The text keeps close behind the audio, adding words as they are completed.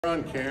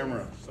On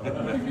camera. So.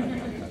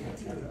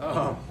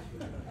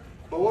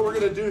 But what we're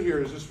going to do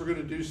here is we're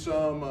going to do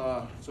some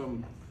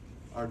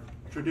our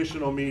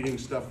traditional meeting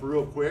stuff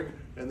real quick,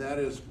 and that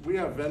is we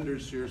have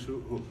vendors here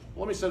who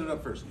let me set it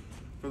up first.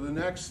 For the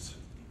next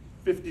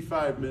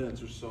 55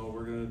 minutes or so,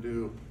 we're going to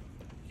do.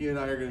 He and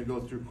I are going to go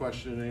through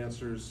question and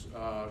answers.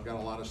 Got a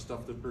lot of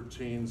stuff that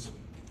pertains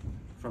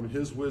from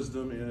his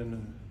wisdom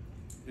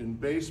in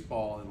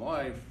baseball and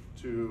life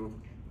to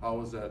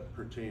how does that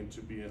pertain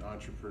to being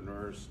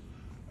entrepreneurs.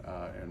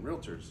 And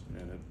realtors,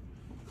 and it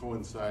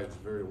coincides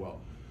very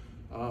well.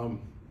 And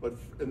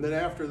then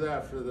after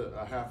that, for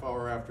a half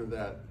hour after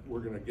that, we're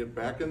going to get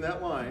back in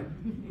that line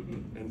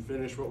and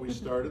finish what we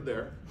started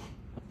there.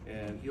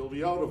 And he'll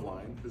be out of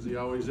line because he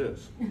always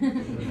is. You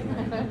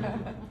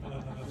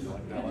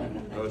like that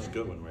line? Oh, that's a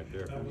good one right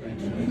there.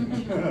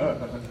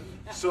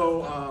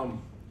 So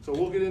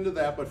we'll get into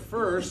that. But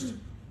first,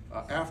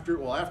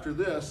 after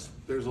this,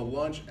 there's a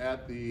lunch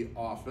at the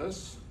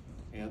office.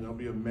 And there'll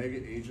be a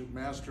mega agent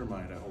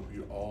mastermind. I hope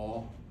you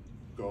all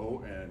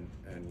go and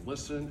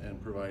listen and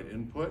provide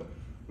input.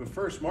 But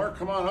first, Mark,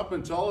 come on up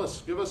and give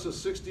us a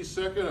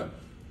 60-second.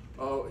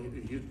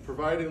 He's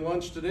providing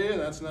lunch today, and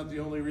that's not the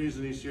only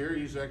reason he's here.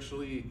 He's a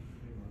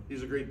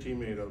great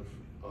teammate of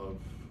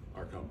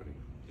our company.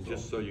 And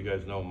just so you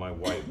guys know, my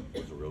wife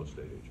was a real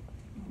estate agent.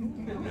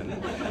 And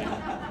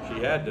she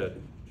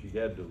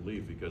had to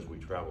leave because we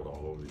traveled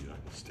all over the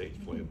United States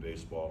playing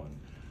baseball, and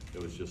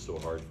it was just so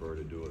hard for her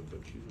to do it, but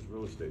she was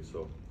real estate,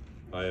 so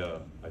I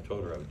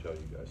told her I would tell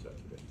you guys that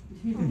today.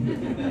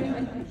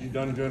 You've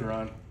done good,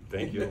 Ron.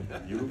 Thank you.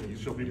 You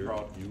shall be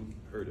proud. You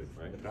heard it,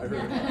 right? I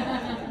heard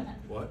it.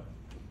 What?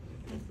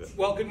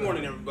 Well, good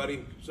morning,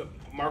 everybody. So,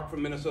 Mark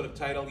from Minnesota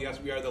Title. Yes,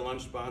 we are the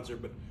lunch sponsor,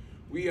 but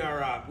we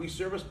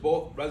service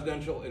both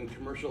residential and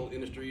commercial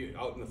industry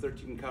out in the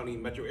 13-county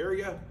metro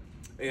area,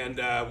 and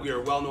we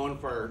are well known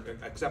for our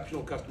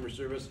exceptional customer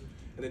service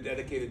and a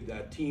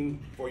dedicated team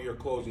for your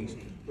closings,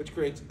 which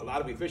creates a lot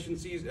of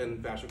efficiencies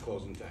and faster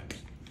closing times.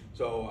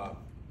 So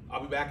I'll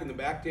be back in the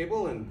back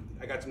table, and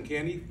I got some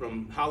candy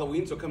from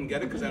Halloween, so come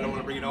get it because I don't want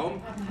to bring it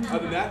home. Other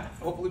than that,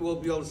 hopefully we'll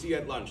be able to see you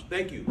at lunch.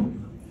 Thank you.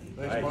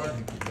 Thanks, Mark.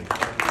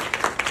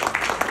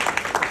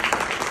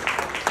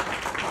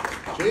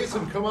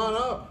 Jason, come on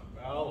up.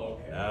 Well,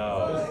 okay.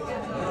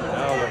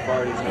 Now the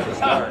party's going to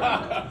start.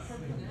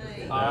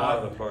 Now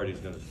the party's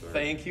going to start.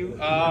 Thank you.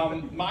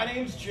 My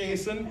name's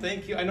Jason.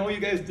 Thank you. I know you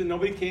guys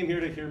nobody came here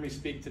to hear me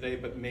speak today,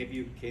 but maybe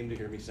you came to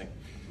hear me sing.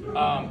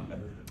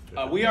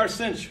 We are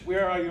Cinch. We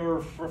are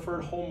your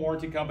preferred home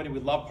warranty company. We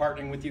love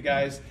partnering with you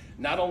guys.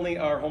 Not only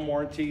are home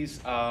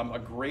warranties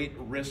a great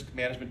risk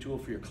management tool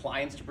for your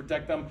clients to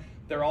protect them,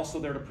 they're also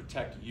there to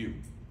protect you.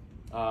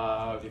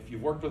 If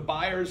you've worked with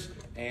buyers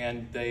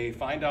and they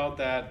find out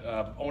that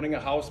owning a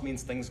house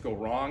means things go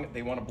wrong,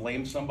 they want to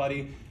blame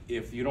somebody.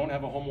 If you don't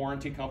have a home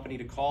warranty company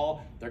to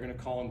call, they're going to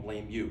call and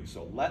blame you.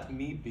 So let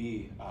me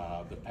be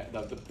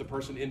the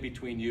person in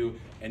between you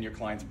and your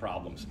client's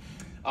problems.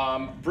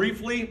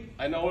 Briefly,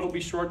 I know it'll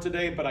be short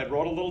today, but I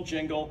wrote a little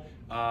jingle.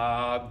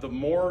 The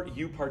more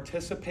you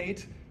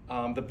participate,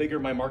 the bigger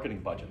my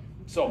marketing budget.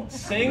 So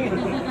sing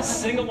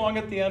along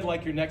at the end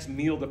like your next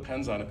meal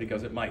depends on it,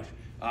 because it might.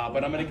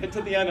 But I'm going to get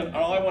to the end, and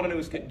all I want to know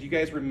is, do you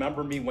guys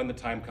remember me when the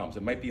time comes?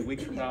 It might be a week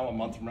from now, a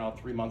month from now,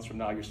 3 months from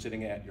now. You're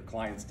sitting at your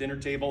client's dinner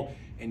table,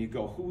 and you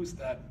go, who's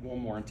that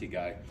home warranty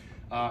guy?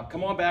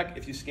 Come on back.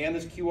 If you scan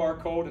this QR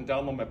code and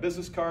download my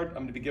business card, I'm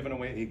going to be giving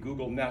away a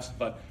Google Nest.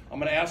 But I'm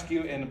going to ask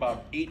you in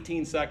about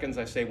 18 seconds,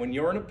 I say, when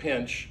you're in a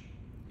pinch,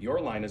 your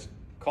line is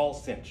call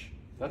Cinch.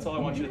 That's all I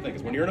want you to think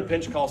is when you're in a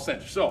pinch, call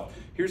Cinch. So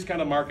here's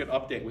kind of market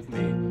update with me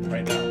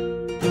right now.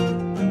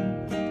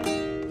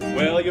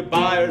 Well, your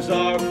buyers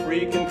are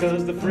freaking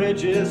because the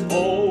fridge is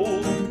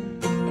old.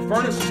 The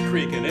furnace is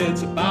creaking,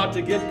 it's about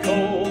to get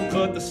cold.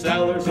 But the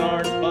sellers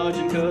aren't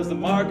budging because the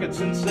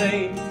market's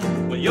insane.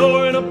 When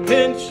you're in a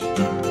pinch,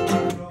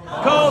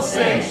 call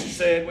Cinch.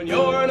 Say it, when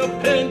you're in a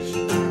pinch,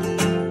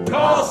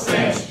 call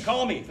Cinch.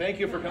 Call me. Thank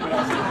you for coming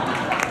out.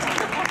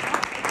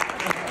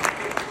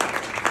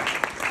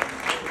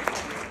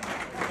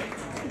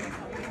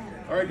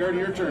 All right, Garden,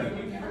 your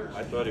turn.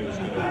 I thought he was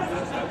going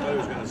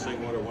to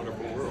sing "What a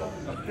Wonderful World."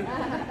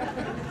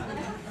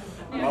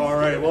 All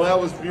right, well, that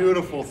was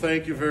beautiful.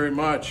 Thank you very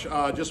much.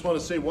 Just want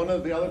to say one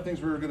of the other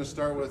things we were going to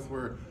start with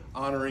were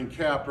honoring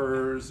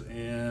cappers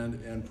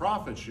and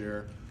profit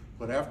share.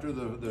 But after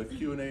the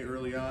Q&A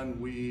early on,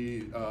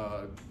 we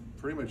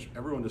pretty much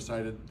everyone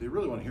decided they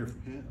really want to hear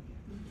from him.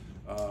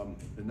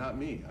 And not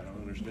me. I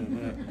don't understand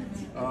that.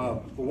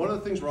 But one of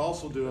the things we're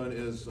also doing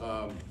is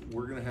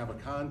we're going to have a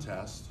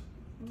contest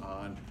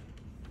on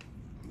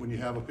when you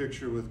have a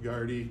picture with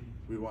Gardy.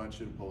 We want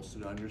you to post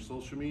it on your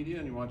social media,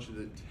 and we want you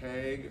to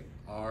tag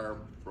our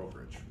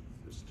brokerage.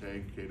 Just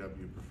tag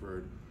KW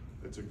Preferred.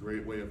 It's a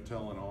great way of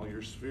telling all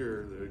your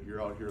sphere that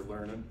you're out here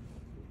learning.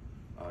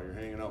 You're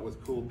hanging out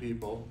with cool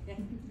people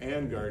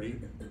and Gardy.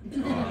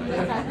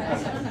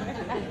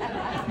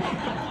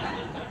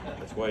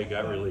 That's why he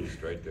got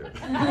released right there.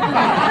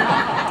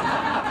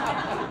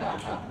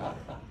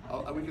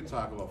 We could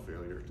talk about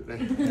failure today.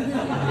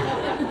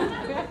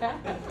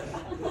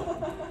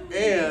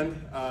 And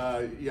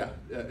yeah,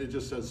 it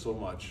just says so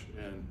much.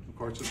 And of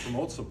course, it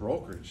promotes the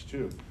brokerage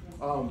too.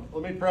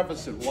 Let me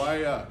preface it.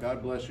 Why?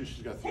 God bless you.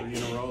 She's got 3 in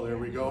a row. There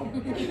we go.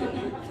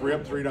 3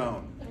 up, 3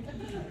 down.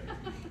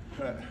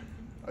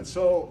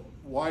 So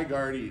why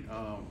Gardy?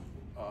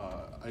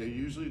 I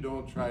usually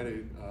don't try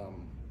to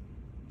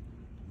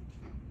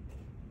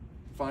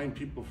find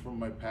people from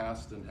my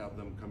past and have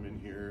them come in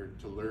here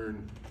to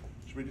learn.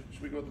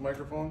 Should we go with the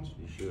microphones?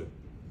 You should.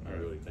 I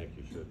really think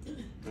you should.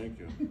 Thank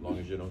you. As long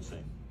as you don't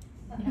sing.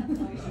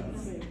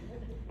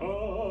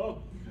 Oh.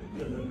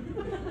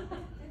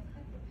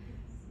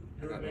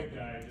 You're a big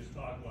guy, just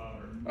talk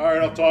louder. All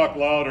right, I'll talk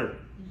louder.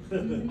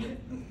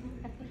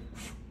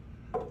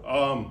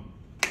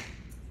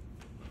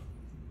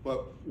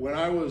 But when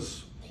I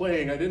was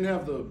playing, I didn't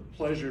have the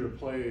pleasure to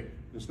play.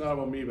 It's not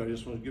about me, but I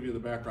just want to give you the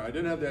background. I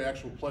didn't have the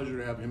actual pleasure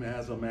to have him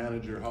as a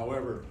manager.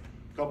 However,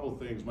 a couple of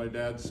things my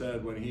dad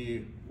said when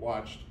he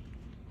watched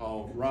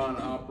how Ron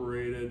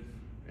operated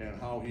and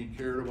how he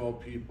cared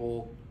about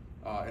people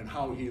and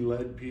how he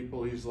led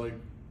people. He's like,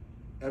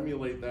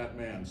 emulate that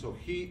man. So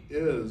he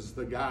is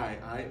the guy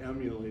I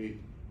emulate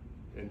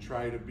and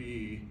try to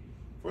be,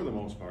 for the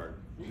most part,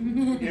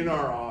 in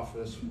our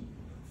office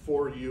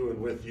for you and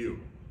with you.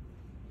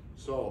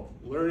 So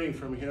learning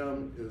from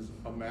him is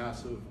a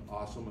massive,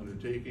 awesome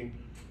undertaking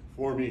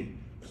for me.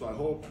 So I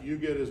hope you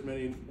get as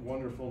many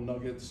wonderful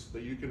nuggets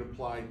that you can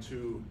apply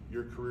to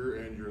your career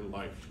and your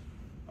life.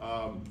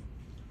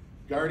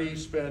 Gardy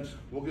spent,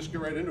 we'll just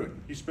get right into it.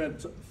 He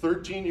spent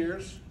 13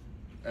 years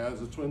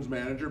as a Twins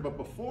manager, but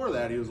before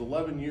that he was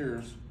 11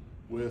 years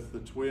with the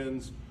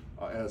Twins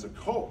as a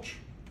coach,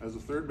 as a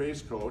third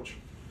base coach.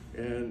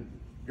 And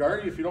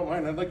Gardy, if you don't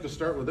mind, I'd like to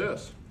start with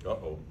this.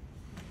 Uh-oh.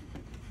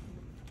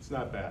 It's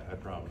not bad, I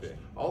promise. Okay.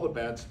 All the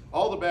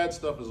bad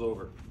stuff is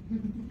over.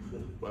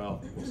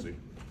 Well, we'll see.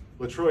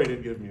 LaTroy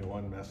did give me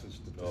one message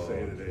to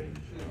say today.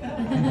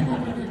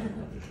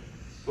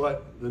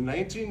 But the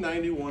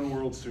 1991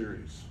 World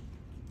Series,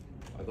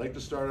 I'd like to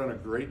start on a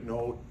great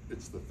note.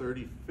 It's the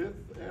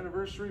 35th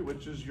anniversary,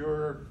 which is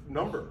your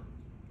number.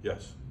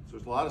 Yes. So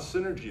there's a lot of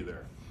synergy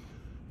there.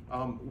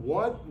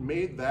 What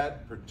made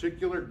that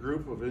particular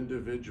group of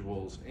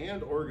individuals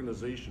and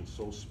organizations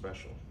so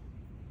special?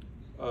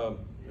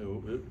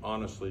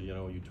 Honestly,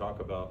 you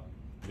talk about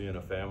being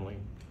a family.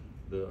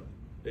 The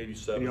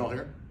 87. Can you all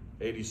hear?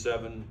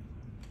 87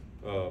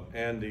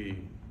 and the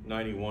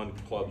 91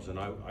 clubs, and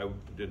I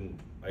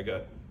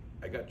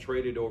got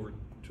traded over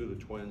to the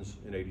Twins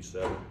in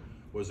 87.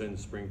 Was in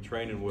spring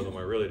training with them.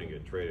 I really didn't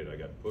get traded. I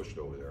got pushed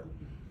over there,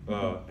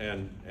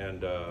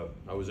 and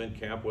I was in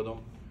camp with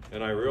them,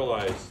 and I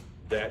realized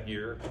that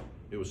year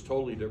it was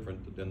totally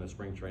different than the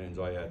spring trainings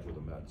I had with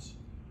the Mets.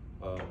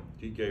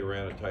 TK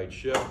ran a tight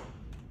ship.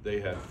 They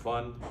had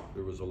fun.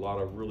 There was a lot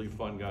of really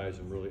fun guys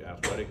and really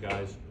athletic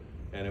guys,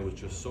 and it was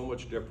just so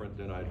much different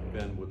than I'd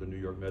been with the New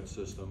York Mets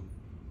system.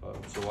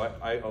 So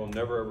I'll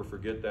never ever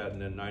forget that. And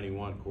then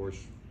 91, of course,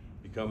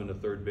 becoming the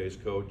third base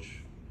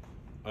coach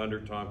under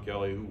Tom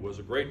Kelly, who was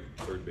a great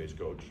third base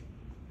coach.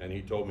 And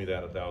he told me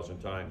that 1,000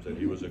 times, that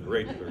he was a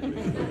great third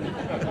base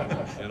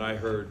coach. And I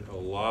heard a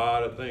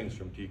lot of things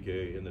from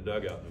TK in the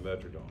dugout in the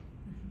Metrodome.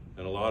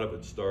 And a lot of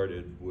it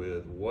started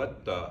with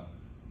what the,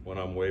 when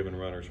I'm waving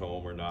runners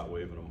home or not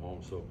waving them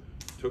home. So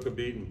took a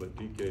beating, but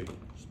TK,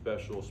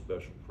 special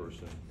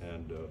person,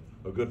 and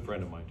a good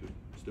friend of mine too,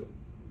 still.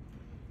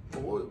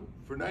 Well,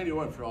 for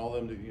 91, for all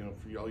them to,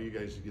 for all you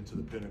guys to get to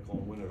the pinnacle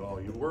and win it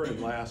all, you were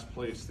in last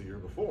place the year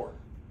before.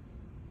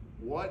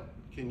 What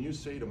can you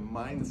say to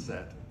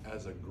mindset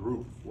as a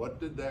group? What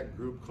did that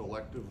group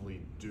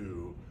collectively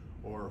do,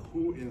 or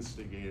who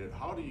instigated?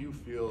 How do you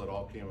feel it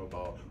all came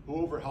about?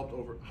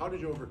 How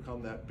did you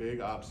overcome that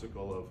big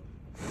obstacle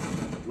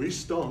of, we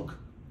stunk,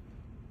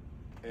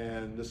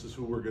 and this is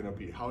who we're gonna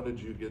be? How did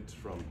you get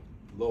from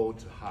low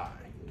to high?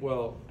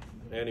 Well,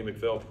 Andy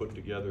McPhail put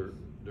together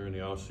during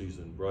the off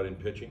season, brought in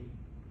pitching,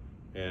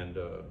 and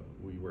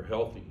we were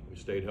healthy. We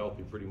stayed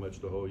healthy pretty much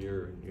the whole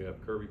year. And you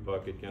have Kirby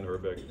Puckett, Ken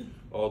Herbeck,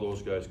 all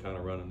those guys kind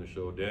of running the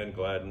show. Dan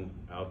Gladden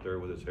out there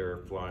with his hair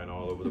flying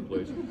all over the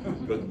place.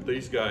 But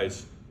these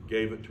guys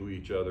gave it to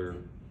each other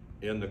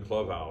in the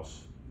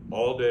clubhouse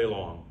all day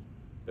long,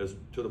 as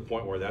to the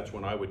point where that's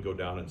when I would go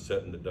down and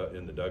sit in the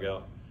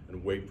dugout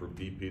and wait for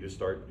BP to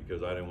start,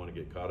 because I didn't want to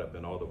get caught up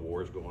in all the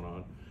wars going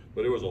on.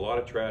 But it was a lot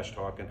of trash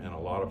talking and a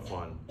lot of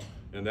fun.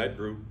 And that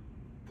group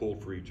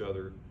pulled for each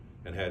other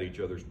and had each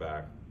other's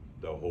back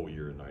the whole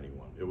year in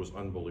 91. It was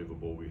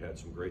unbelievable. We had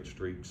some great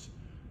streaks,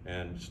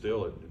 and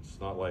still it's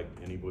not like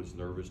anybody was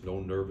nervous, no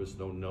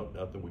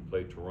nothing. We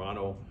played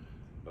Toronto,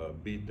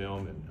 beat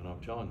them, and I'm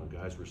telling you, the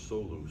guys were so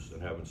loose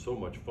and having so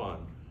much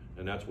fun,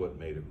 and that's what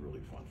made it really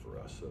fun for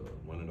us.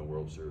 Winning the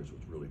World Series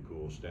was really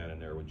cool, standing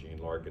there with Gene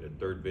Larkin at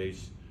third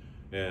base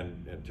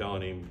and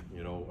telling him,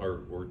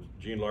 or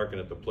Gene Larkin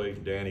at the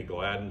plate, Danny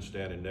Gladden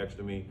standing next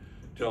to me,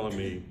 telling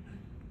me,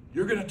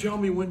 you're gonna tell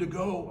me when to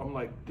go. I'm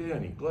like,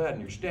 Danny Gladden,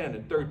 you're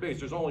standing at third base.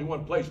 There's only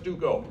one place to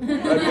go.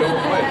 That'd be the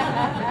whole place.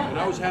 And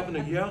I was having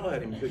to yell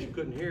at him because you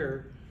couldn't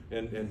hear.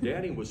 And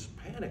Danny was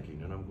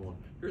panicking, and I'm going,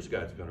 here's a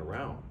guy that's been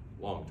around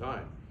a long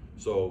time.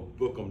 So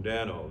Bookham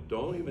Dano,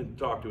 don't even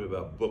talk to me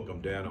about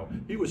Bookham Dano.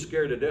 He was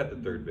scared to death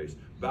at third base,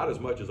 about as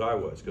much as I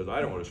was, because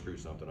I don't want to screw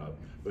something up.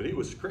 But he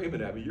was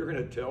screaming at me, you're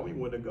gonna tell me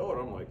when to go?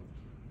 And I'm like,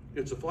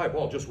 it's a fly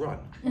ball, just run.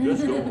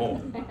 Just go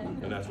home.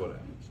 And that's what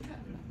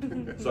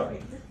happens.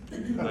 Sorry,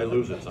 I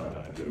lose it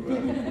sometimes.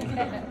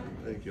 I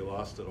think you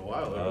lost it a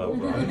while ago.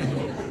 Probably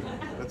so.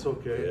 That's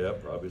okay. Yeah,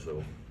 probably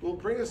so. Well,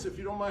 bring us, if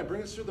you don't mind,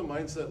 bring us through the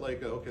mindset,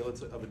 like, okay,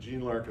 let's of a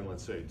Gene Larkin,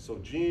 let's say. So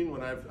Gene,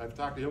 when I've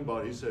talked to him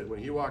about it, he said when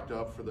he walked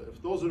up for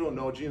if those who don't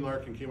know, Gene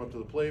Larkin came up to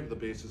the plate with the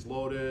bases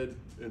loaded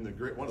in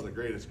one of the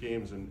greatest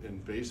games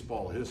in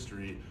baseball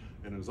history,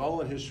 and it was all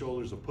on his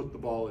shoulders to put the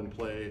ball in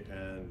play,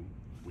 and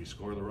we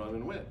score the run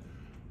and win.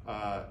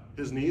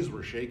 His knees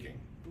were shaking.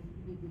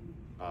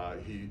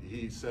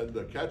 He said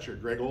the catcher,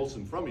 Greg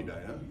Olson from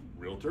Edina,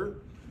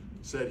 realtor,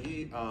 said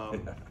it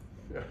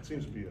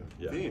seems to be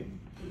a theme.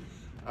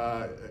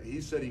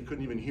 He said he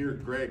couldn't even hear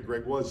Greg.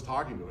 Greg was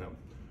talking to him.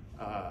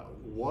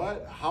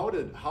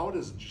 How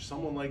does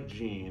someone like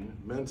Gene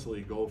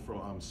mentally go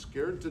from I'm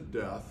scared to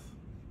death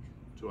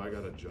to I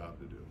got a job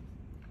to do?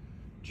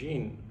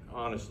 Gene,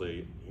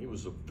 honestly, he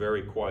was a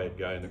very quiet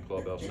guy in the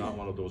clubhouse, not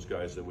one of those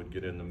guys that would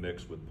get in the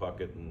mix with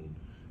Puckett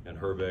and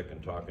Herbeck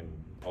and talking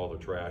all the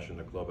trash in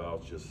the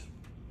clubhouse, just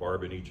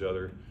barbing each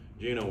other.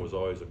 Gino was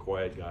always a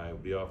quiet guy,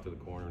 would be off to the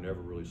corner, never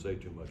really say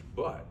too much.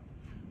 But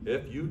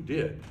if you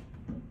did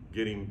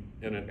get him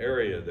in an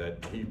area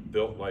that he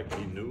felt like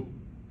he knew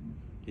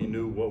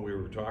what we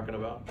were talking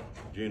about,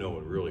 Gino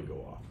would really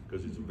go off,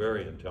 because he's a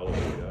very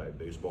intelligent guy,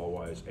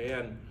 baseball-wise,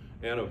 and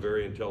a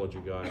very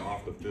intelligent guy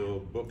off the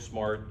field, book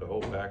smart, the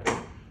whole package.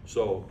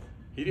 So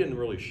he didn't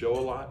really show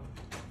a lot,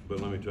 but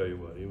let me tell you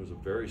what, he was a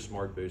very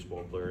smart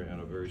baseball player and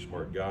a very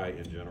smart guy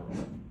in general.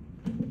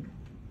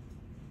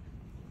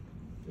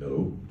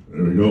 Hello,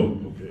 there we go.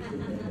 Okay.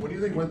 What do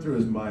you think went through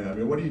his mind? I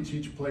mean, what do you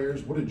teach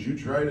players? What did you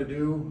try to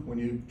do when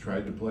you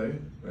tried to play,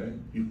 right?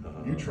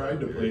 You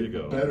tried to There play you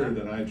go. better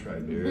than I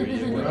tried to. There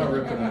you We're go. not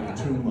ripping on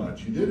you too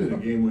much. You did hit a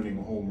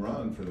game-winning home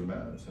run for the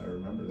Mets. I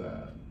remember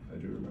that. I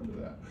do remember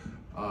that.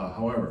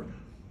 However,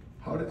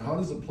 how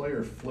does a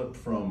player flip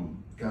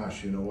from,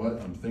 gosh, you know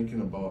what? I'm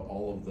thinking about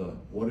all of the,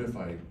 what if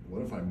I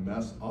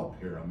mess up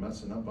here? I'm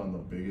messing up on the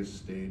biggest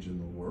stage in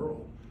the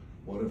world.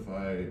 What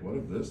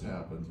if this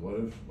happens? What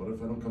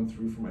if I don't come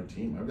through for my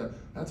team?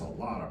 That's a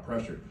lot of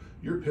pressure.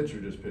 Your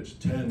pitcher just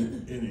pitched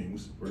 10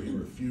 innings where he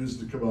refused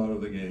to come out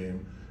of the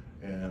game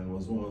and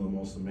was one of the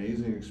most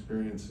amazing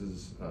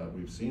experiences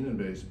we've seen in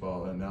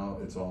baseball, and now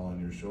it's all on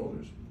your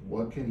shoulders.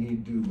 What can he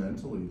do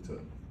mentally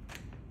to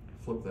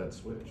flip that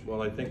switch?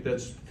 Well, I think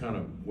that's kind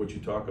of what you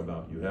talk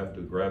about. You have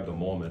to grab the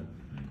moment,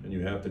 and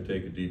you have to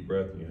take a deep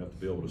breath, and you have to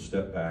be able to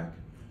step back.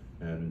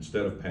 And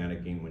instead of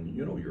panicking when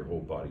you know your whole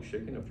body's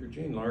shaking, if you're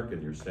Gene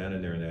Larkin, you're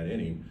standing there in that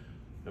inning,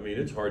 I mean,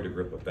 it's hard to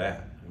grip a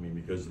bat. I mean,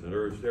 because the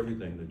nerves,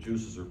 everything, the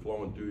juices are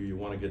flowing through you. You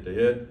want to get the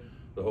hit,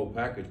 the whole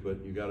package,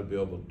 but you got to be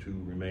able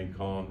to remain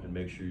calm and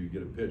make sure you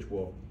get a pitch.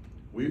 Well,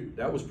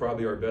 that was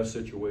probably our best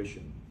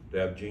situation to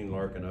have Gene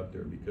Larkin up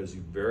there, because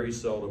he very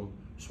seldom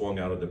swung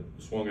out of the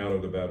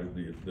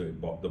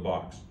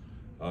box.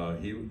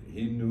 He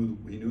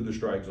knew the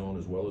strike zone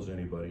as well as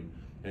anybody,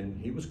 and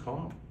he was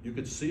calm. You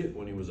could see it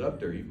when he was up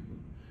there.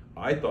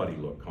 I thought he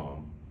looked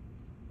calm.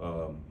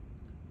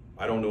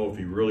 I don't know if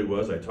he really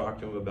was. I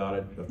talked to him about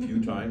it a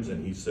few times,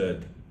 and he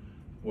said,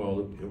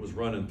 well, it was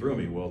running through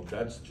me. Well,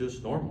 that's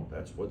just normal.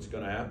 That's what's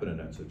going to happen in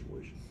that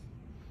situation.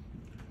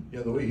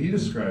 Yeah, the way he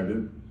described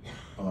it,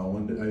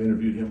 when I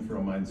interviewed him for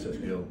a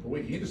mindset deal, the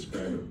way he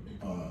described it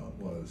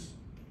was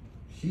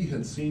he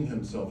had seen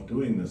himself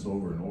doing this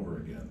over and over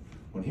again.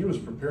 When he was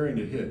preparing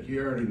to hit, he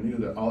already knew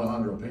that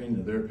Alejandro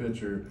Pena, their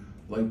pitcher,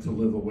 liked to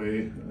live away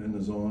in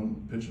the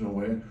zone, pitching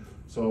away.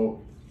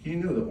 So he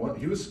knew that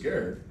he was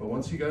scared, but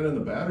once he got in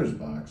the batter's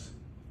box,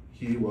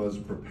 he was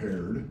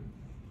prepared.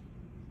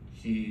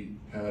 He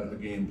had a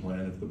game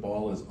plan. If the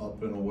ball is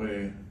up and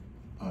away,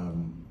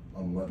 I'm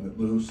letting it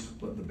loose,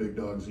 letting the big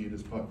dogs eat,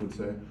 as Puck would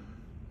say.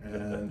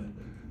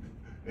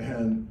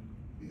 And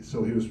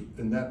so he was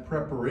in that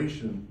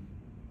preparation,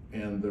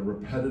 and the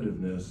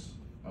repetitiveness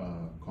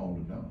calmed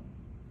him down.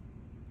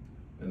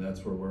 And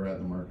that's where we're at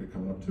in the market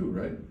coming up too,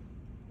 right?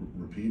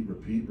 Repeat,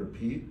 repeat,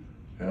 repeat.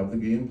 Have the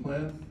game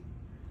plan,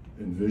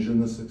 envision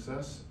the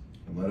success,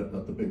 and let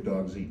the big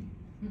dogs eat.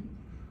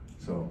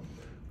 So,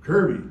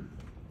 Kirby,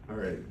 all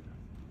right.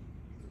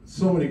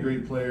 So many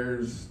great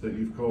players that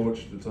you've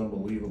coached. It's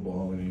unbelievable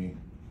how many.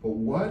 But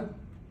what?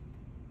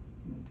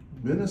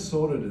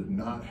 Minnesota did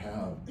not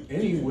have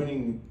any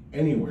winning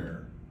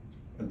anywhere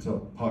until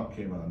Puck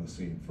came on the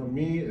scene. For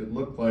me, it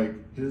looked like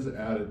his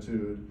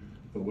attitude,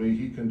 the way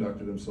he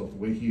conducted himself, the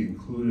way he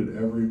included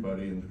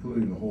everybody,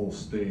 including the whole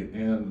state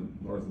and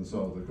North and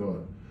South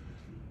Dakota.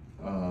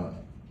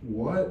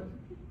 What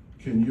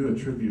can you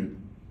attribute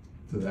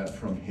to that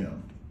from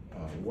him?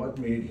 What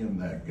made him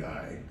that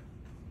guy?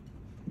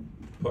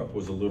 Puck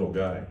was a little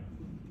guy,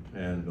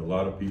 and a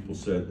lot of people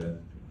said that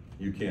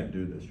you can't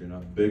do this, you're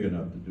not big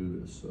enough to do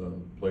this,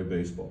 play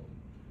baseball.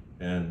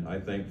 And I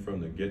think from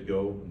the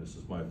get-go, and this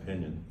is my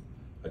opinion,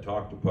 I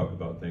talked to Puck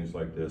about things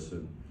like this,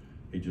 and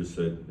he just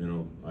said, you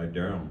know, I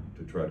dare him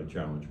to try to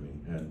challenge me.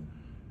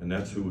 And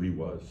that's who he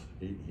was.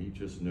 He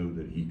just knew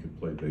that he could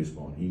play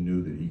baseball, and he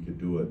knew that he could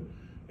do it.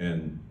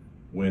 And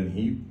when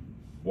he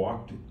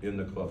walked in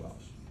the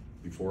clubhouse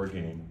before a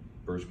game,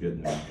 first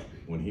getting there,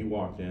 when he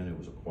walked in, it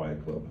was a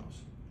quiet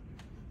clubhouse.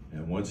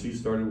 And once he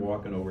started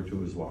walking over to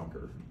his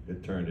locker,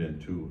 it turned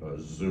into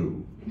a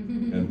zoo.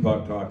 And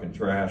Puck talking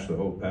trash, the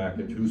whole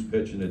package, who's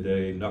pitching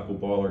today,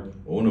 knuckleballer,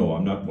 oh no,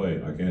 I'm not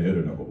playing, I can't hit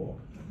a knuckleball.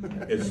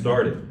 It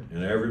started,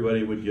 and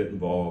everybody would get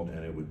involved,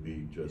 and it would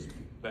be just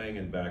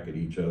banging back at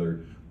each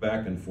other,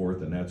 back and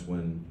forth, and that's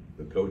when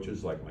the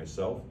coaches, like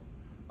myself,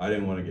 I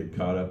didn't want to get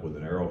caught up with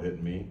an arrow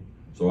hitting me,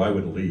 so I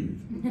would leave.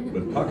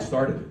 But Puck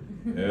started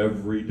it.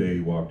 Every day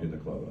he walked in the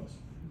clubhouse,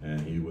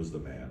 and he was the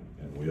man,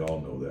 and we all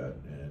know that.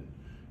 And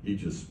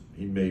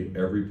he made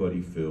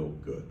everybody feel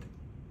good.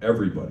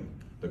 Everybody.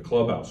 The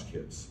clubhouse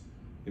kids.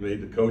 He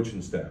made the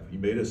coaching staff. He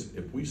made us,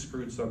 if we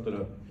screwed something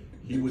up,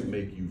 he would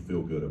make you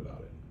feel good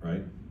about it,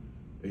 right?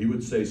 He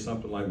would say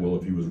something like, well,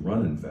 if he was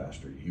running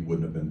faster, he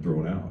wouldn't have been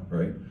thrown out,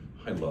 right?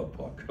 I love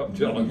Puck, I'm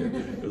telling you,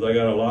 because I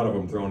got a lot of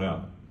them thrown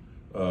out.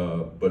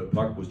 But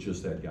Puck was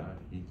just that guy.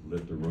 He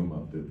lit the room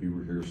up. If he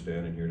were here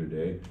standing here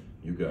today,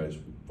 you guys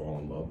would fall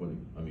in love with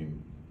him. I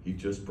mean, he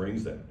just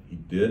brings that. He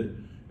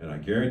did, and I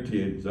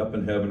guarantee it, he's up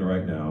in heaven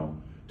right now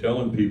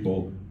telling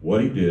people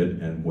what he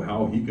did and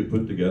how he could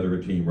put together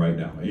a team right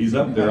now. He's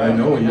up there, I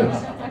know he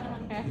is.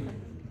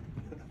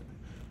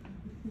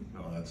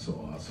 Oh, that's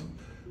so awesome.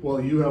 Well,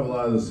 you have a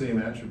lot of the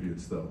same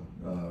attributes, though,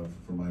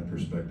 from my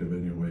perspective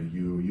anyway.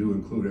 You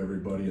include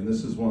everybody, and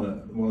this is one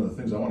of the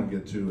things I want to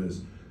get to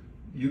is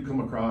you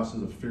come across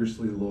as a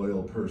fiercely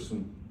loyal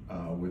person.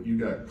 You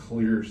got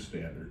clear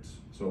standards.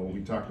 So we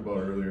talked about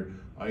earlier,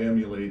 I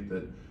emulate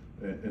that,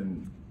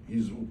 and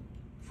he's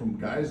from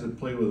guys that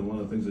play with him. One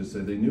of the things they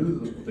said, they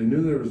knew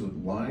there was a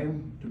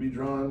line to be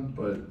drawn,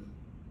 but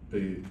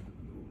they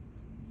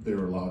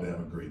were allowed to have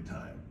a great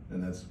time,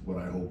 and that's what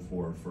I hope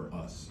for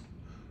us.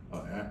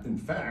 In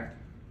fact,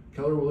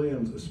 Keller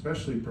Williams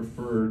especially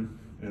preferred,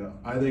 and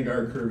I think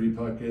our curvy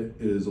pucket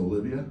is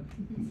Olivia.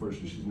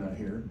 Unfortunately, she's not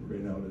here right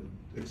now to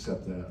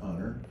accept that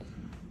honor,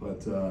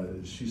 but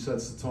she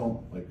sets the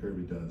tone like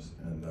Kirby does,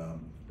 and or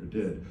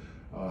did.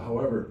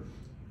 However,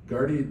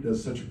 Gardy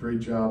does such a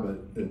great job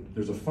at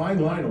there's a fine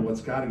line of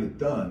what's got to get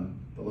done,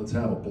 but let's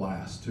have a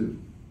blast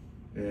too.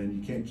 And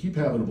you can't keep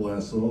having a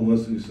blast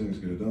unless these things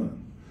get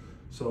done.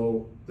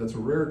 So that's a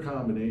rare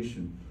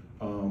combination.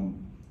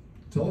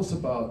 Tell us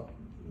about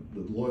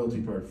the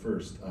loyalty part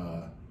first.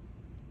 Tell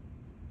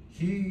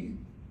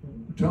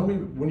me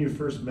when you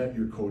first met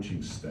your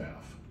coaching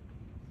staff.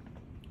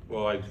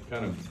 Well, I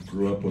kind of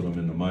grew up with him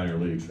in the minor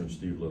leagues, from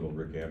Steve Little,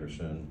 Rick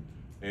Anderson.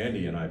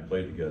 Andy and I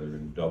played together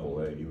in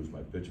Double-A. He was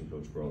my pitching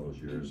coach for all those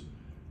years.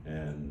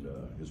 And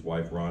his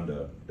wife,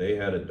 Rhonda, they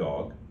had a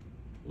dog,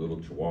 a little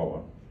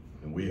Chihuahua,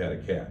 and we had a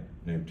cat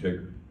named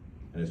Tigger.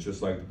 And it's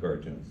just like the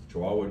cartoons. The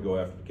Chihuahua would go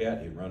after the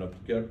cat, he'd run up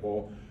the cat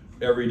ball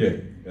every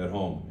day at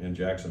home in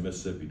Jackson,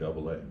 Mississippi,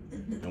 Double-A.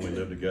 And we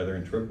lived together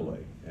in Triple-A.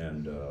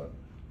 And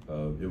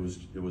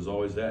it was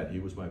always that. He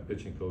was my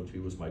pitching coach, he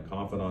was my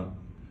confidant.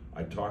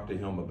 I talked to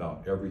him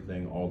about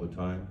everything all the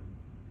time,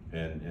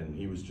 and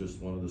he was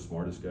just one of the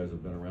smartest guys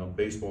I've been around,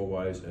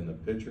 baseball-wise. And the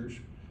pitchers,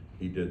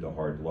 he did the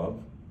hard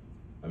love.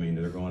 I mean,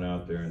 they're going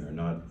out there and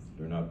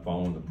they're not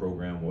following the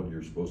program, what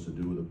you're supposed to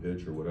do with a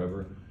pitch or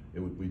whatever.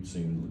 We'd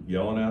see him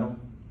yelling at them,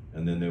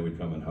 and then they would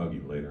come and hug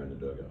you later in the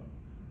dugout.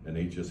 And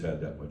he just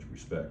had that much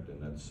respect,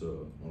 and that's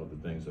one of the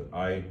things that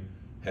I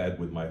had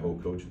with my whole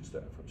coaching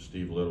staff. From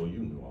Steve Little, you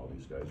knew all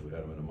these guys, we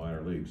had them in the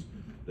minor leagues.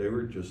 They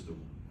were just the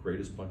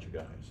greatest bunch of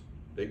guys.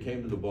 They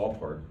came to the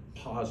ballpark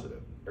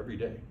positive every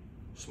day,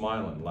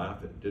 smiling,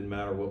 laughing. Didn't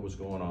matter what was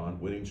going on,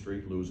 winning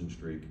streak, losing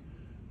streak.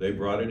 They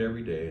brought it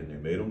every day, and they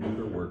made them do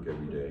their work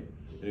every day.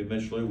 And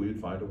eventually we'd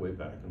find a way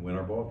back and win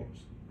our ball games.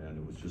 And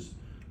it was just,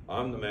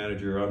 I'm the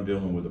manager, I'm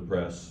dealing with the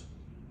press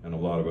and a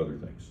lot of other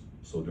things.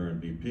 So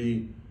during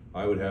BP,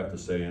 I would have to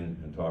say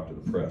and talk to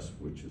the press,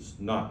 which is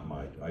not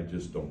I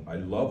just don't, I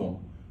love them.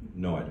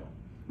 No, I don't.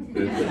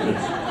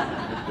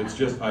 It's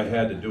just, I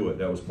had to do it.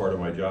 That was part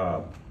of my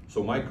job.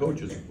 So my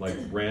coaches like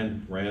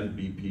ran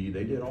BP,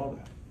 they did all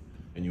that.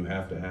 And you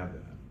have to have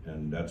that.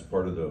 And that's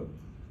part of the,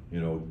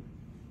 you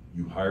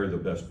hire the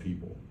best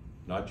people,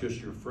 not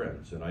just your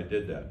friends. And I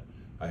did that.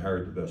 I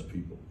hired the best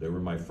people. They were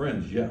my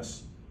friends,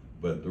 yes,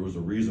 but there was a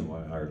reason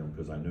why I hired them,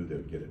 because I knew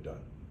they'd get it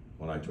done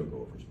when I took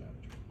over as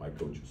manager, my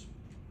coaches.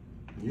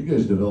 You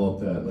guys developed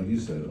that, like you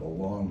said,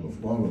 long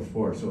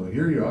before. So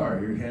here you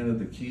are, you're handed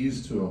the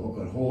keys to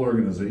a whole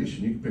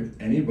organization. You can pick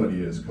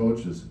anybody as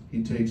coaches.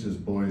 He takes his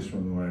boys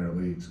from the minor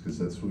leagues because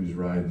that's who he's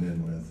riding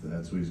in with, and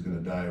that's who he's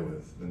going to die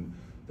with. And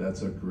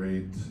that's a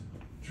great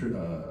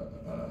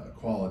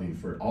quality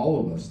for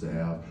all of us to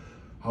have.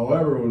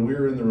 However, when we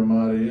were in the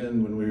Ramada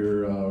Inn, when we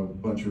were a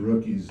bunch of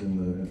rookies,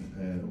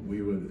 and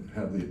we would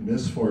have the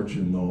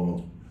misfortune,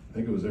 though, I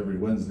think it was every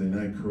Wednesday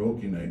night,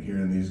 karaoke night,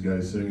 hearing these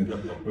guys singing,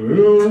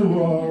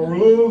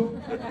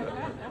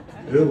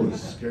 it was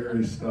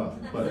scary stuff.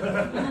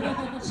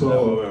 But so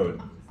No,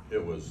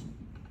 it was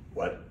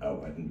what a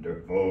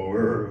wonderful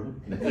world.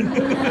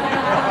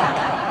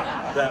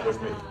 That was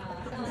me.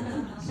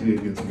 see,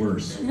 it gets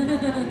worse.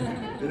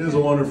 It is a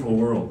wonderful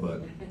world,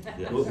 but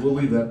Yes. we'll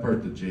leave that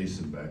part to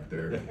Jason back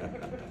there.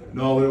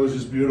 No, but it was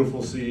just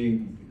beautiful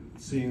seeing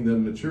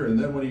them mature. And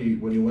then when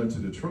he went to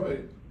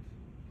Detroit,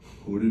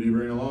 who did he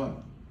bring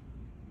along?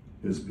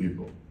 His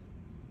people.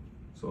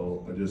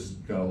 So I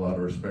just got a lot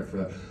of respect for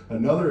that.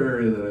 Another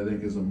area that I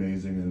think is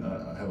amazing and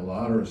I have a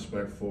lot of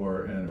respect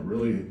for, and it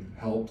really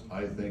helped,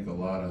 I think, a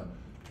lot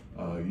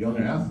of young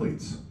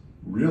athletes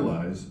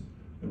realize,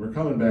 and we're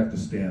coming back to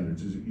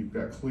standards. You've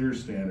got clear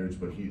standards,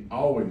 but he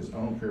always, I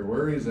don't care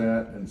where he's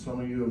at, and some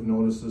of you have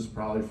noticed this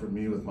probably from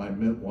me with my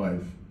mint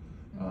wife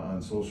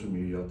on social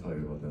media. I'll tell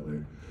you about that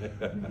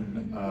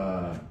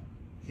later.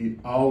 He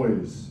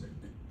always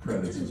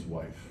credits his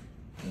wife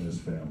and his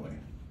family.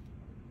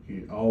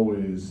 He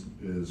always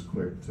is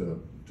quick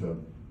to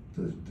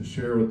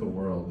share with the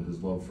world his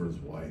love for his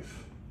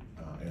wife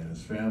and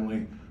his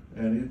family.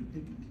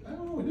 And I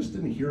don't know, we just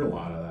didn't hear a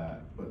lot of that.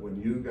 But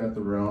when you got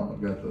the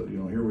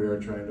here we are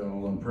trying to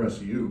all impress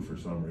you for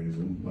some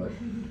reason,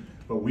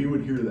 but we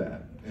would hear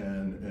that,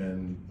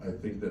 and I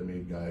think that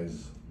made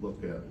guys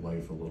look at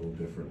life a little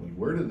differently.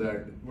 Where did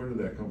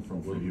that come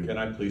from for you? Can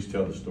I please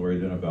tell the story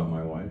then about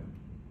my wife?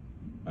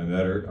 I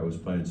met her, I was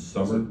playing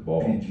summer it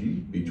ball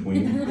PG?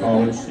 between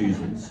college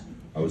seasons.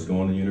 I was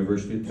going to the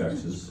University of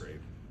Texas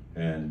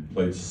and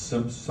played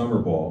summer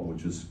ball,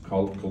 which is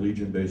called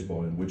collegiate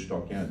baseball in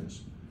Wichita,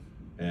 Kansas.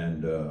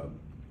 And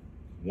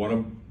one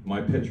of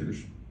my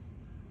pitchers,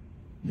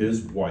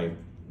 his wife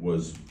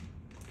was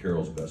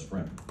Carol's best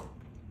friend.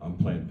 I'm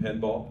playing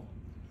pinball.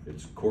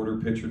 It's quarter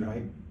pitcher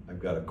night. I've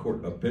got a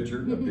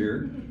pitcher, a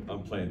beer.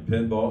 I'm playing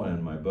pinball,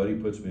 and my buddy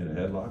puts me in a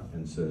headlock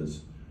and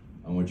says,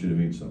 I want you to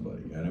meet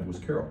somebody. And it was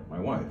Carol, my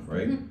wife,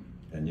 right?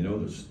 And you know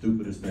the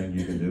stupidest thing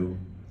you can do?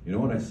 You know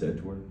what I said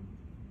to her?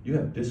 You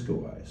have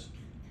disco eyes.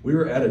 We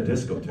were at a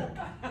discotheque,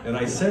 and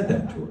I said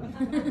that to her.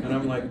 And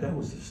I'm like, that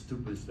was the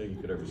stupidest thing you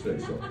could ever say.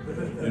 So,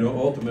 you know,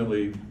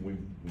 ultimately, we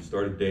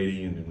started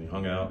dating, and then we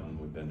hung out, and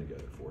we've been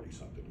together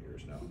 40-something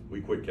years now.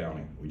 We quit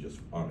counting.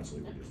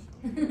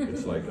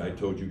 It's like I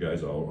told you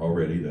guys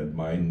already that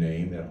my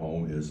name at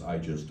home is I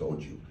just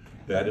told you.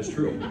 That is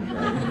true.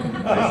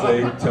 Right? I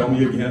say, tell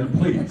me again,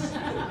 please.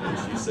 And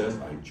she says,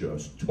 I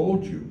just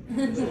told you.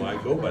 So I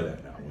go by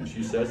that now. When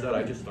she says that,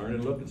 I just turn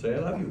and look and say, I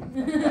love you.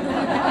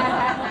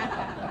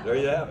 There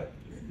you have it.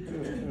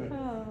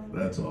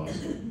 That's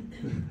awesome.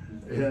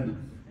 And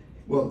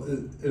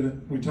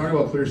we talk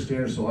about clear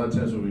standards. So a lot of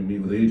times when we meet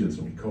with agents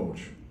and we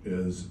coach,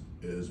 is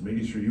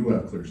making sure you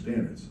have clear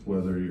standards.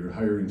 Whether you're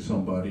hiring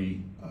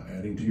somebody,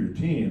 adding to your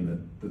team,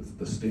 that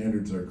the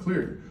standards are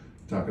clear.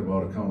 Talk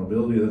about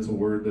accountability. That's a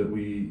word that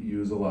we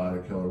use a lot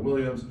at Keller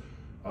Williams.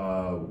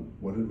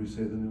 What did we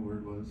say the new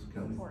word was,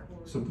 Kelly?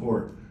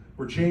 Support.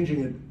 We're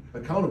changing it.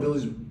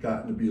 Accountability's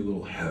gotten to be a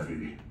little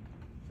heavy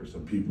for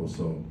some people,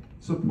 so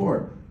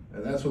support.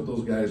 And that's what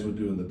those guys would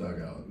do in the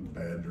dugout,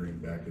 badgering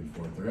back and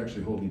forth. They're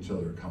actually holding each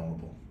other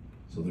accountable.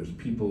 So there's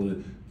people,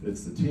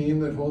 it's the team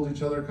that holds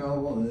each other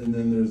accountable, and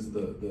then there's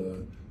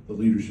the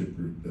leadership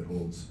group that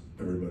holds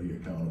everybody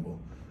accountable.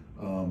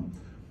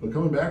 But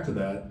coming back to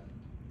that,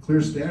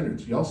 clear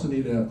standards. You also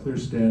need to have clear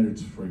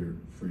standards for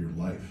your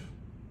life.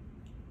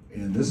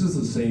 And this is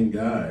the same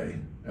guy,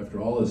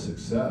 after all his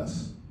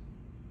success,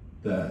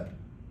 that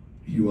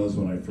he was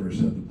when I first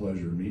had the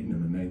pleasure of meeting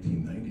him in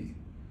 1990.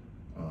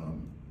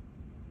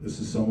 This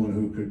is someone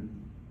who could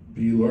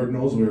be Lord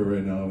knows where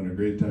right now, having a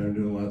great time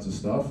doing lots of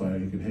stuff.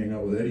 You can hang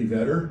out with Eddie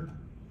Vedder.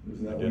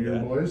 Isn't that one of your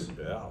boys?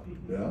 Yeah.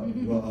 Yeah,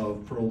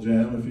 well, Pearl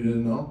Jam, if you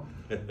didn't know.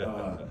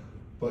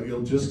 But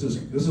this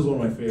is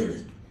one of my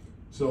favorites.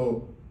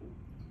 So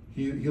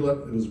it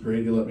was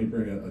great. He let me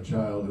bring a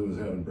child who was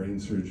having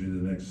brain surgery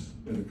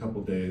in a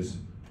couple days.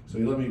 So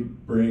he let me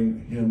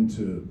bring him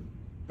to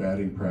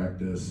batting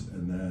practice,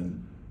 and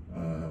then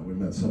we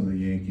met some of the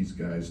Yankees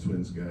guys,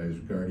 Twins guys.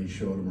 Gardy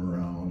showed him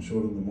around,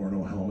 showed him the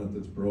Morneau helmet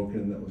that's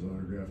broken, that was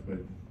autographed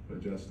by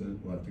Justin.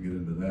 We'll have to get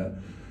into that.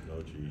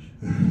 Oh, geez.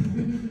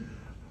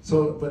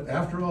 So, but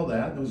after all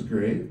that, it was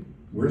great.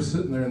 We're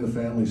sitting there in the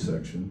family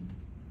section.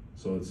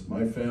 So it's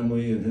my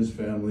family and his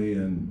family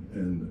and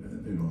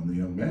the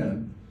young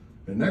man.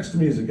 And next to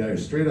me is a guy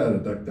straight out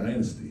of Duck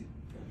Dynasty.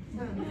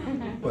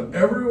 But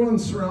everyone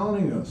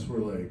surrounding us were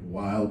like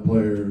Wild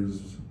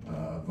players,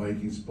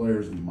 Vikings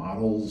players,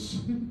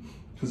 models.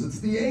 Because it's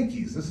the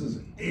Yankees. This is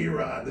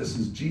A-Rod, this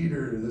is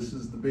Jeter, this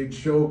is the big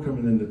show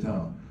coming into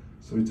town.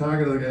 So we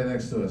talking to the guy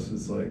next to us.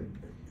 It's like,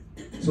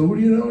 so who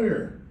do you know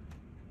here?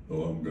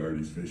 Oh, I'm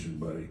Gardy's fishing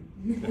buddy.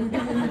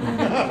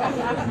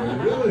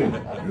 Really?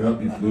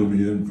 Yep, he flew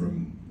me in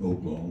from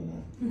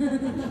Oklahoma.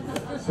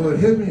 So it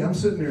hit me. I'm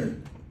sitting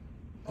here.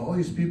 all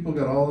these people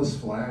got all this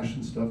flash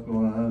and stuff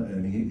going on,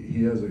 and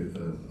he has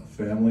a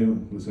family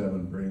who's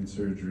having brain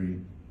surgery,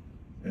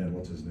 and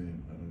what's his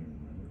name? I don't even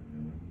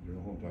remember. You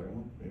know who I'm talking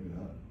about? Maybe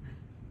not.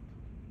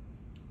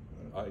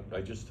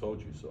 I just told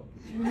you so.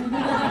 I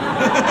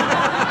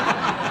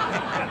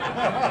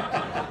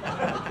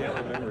can't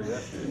remember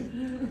yet.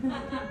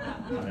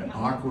 I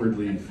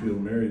awkwardly feel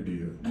married to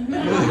you.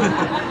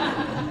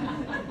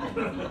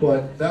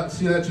 But that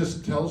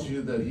just tells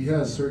you that he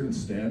has certain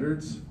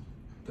standards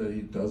that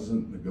he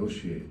doesn't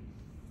negotiate,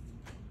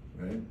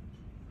 right?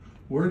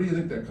 Where do you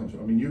think that comes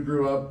from? I mean, you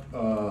grew up,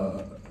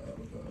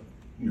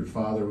 your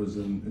father was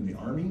in the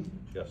Army?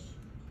 Yes.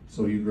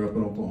 So you grew up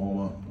in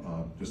Oklahoma,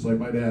 just like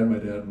my dad. My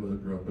dad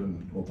grew up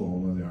in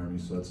Oklahoma in the Army,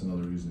 so that's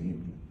another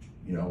reason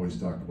he always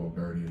talked about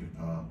Guardian.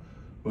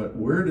 But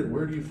where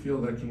do you feel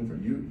that came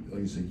from? You,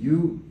 like you said,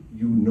 you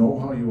know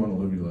how you want to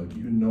live your life.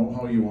 You know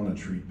how you want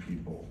to treat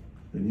people,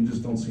 and you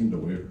just don't seem to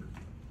waver.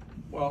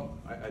 Well,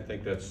 I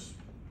think that's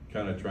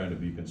kind of trying to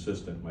be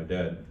consistent. My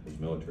dad was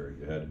military.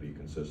 You had to be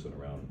consistent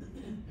around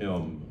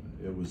him.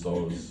 It was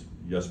always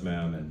yes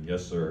ma'am and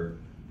yes sir,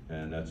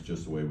 and that's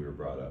just the way we were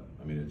brought up.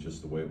 I mean, it's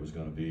just the way it was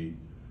going to be.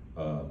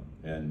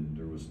 And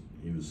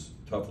he was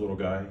a tough little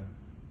guy,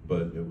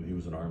 but he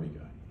was an Army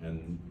guy.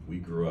 And we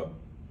grew up,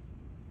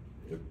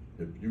 if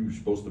you were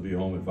supposed to be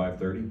home at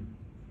 5:30,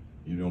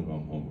 you don't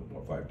come home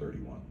at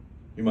 5:31.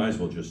 You might as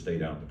well just stay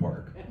down at the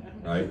park,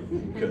 right?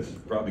 Because you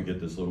probably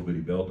get this little bitty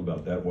belt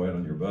about that wide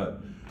on your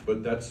butt.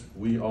 But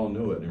we all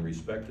knew it and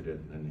respected it,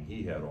 and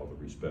he had all the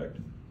respect.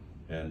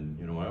 And,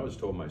 you know, I always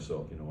told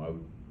myself, you know,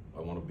 I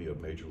want to be a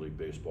Major League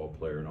Baseball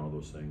player and all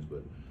those things,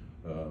 but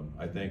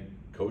I think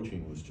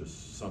coaching was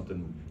just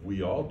something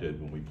we all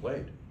did when we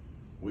played.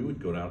 We would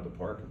go down to the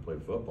park and play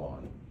football,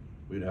 and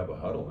we'd have a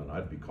huddle, and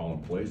I'd be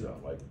calling plays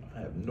out like, I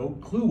have no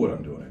clue what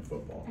I'm doing in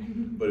football.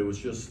 But it was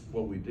just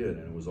what we did,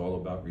 and it was all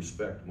about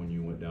respect when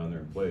you went down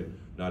there and played.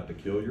 Not to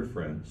kill your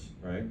friends,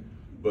 right?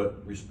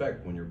 But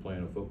respect when you're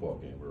playing a football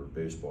game or a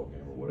baseball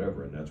game or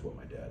whatever, and that's what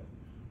my dad,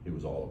 he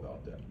was all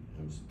about that.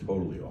 He was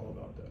totally all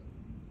about that.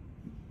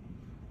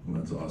 Well,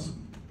 that's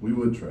awesome. We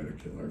would try to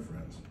kill our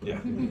friends. Yeah.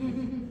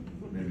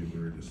 Maybe we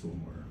were just a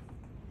little more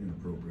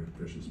inappropriate,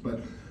 vicious.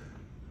 But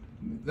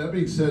that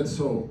being said,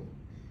 so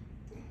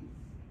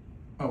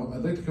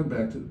I'd like to come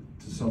back to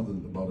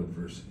something about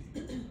adversity.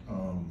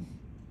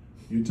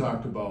 You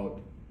talked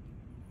about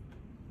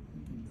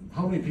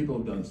how many people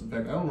have done this. In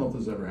fact, I don't know if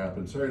this ever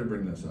happened. Sorry to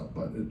bring this up,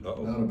 but it's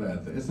not a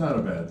bad thing. It's not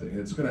a bad thing.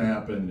 It's going to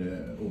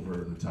happen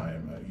over the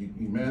time.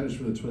 He managed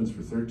for the Twins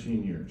for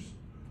 13 years.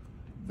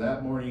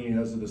 That morning he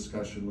has a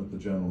discussion with the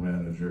general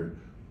manager.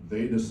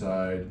 They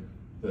decide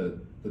that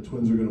the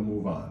Twins are going to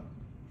move on.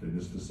 They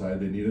just decide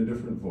they need a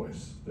different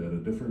voice. They had a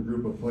different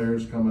group of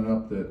players coming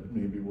up that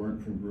maybe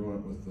weren't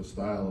congruent with the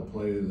style of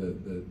play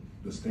that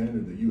the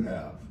standard that you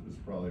have is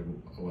probably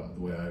the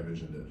way I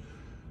envisioned it.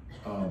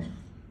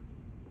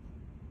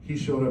 He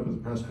showed up at the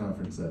press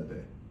conference that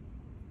day,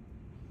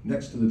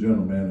 next to the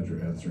general manager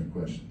answering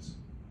questions.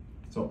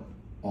 So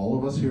all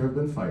of us here have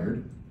been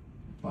fired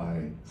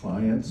by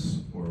clients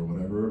or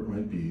whatever it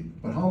might be,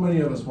 but how many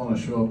of us want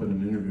to show up in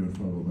an interview in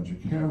front of a bunch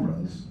of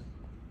cameras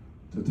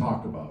to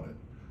talk about it?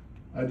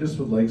 I just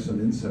would like some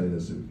insight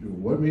as to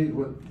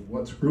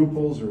what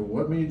scruples or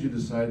what made you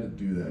decide to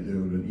do that? It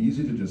would have been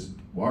easy to just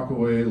walk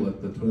away,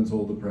 let the Twins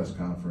hold the press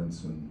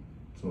conference, and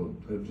so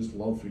I'd just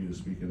love for you to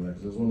speak in that,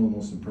 because that's one of the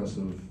most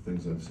impressive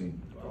things I've seen.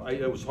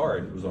 It was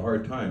hard. It was a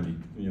hard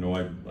time. You know,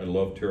 I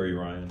love Terry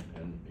Ryan,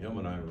 and him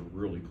and I were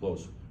really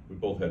close. We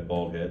both had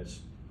bald heads.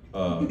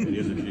 And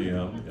he's a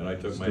GM, and I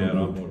took my hat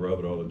off and would rub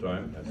it all the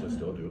time, as I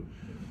still do.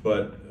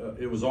 But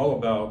it was all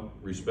about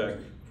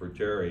respect for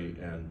Terry,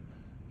 and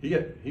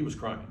he was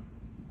crying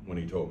when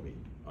he told me,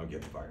 I'm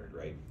getting fired,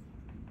 right?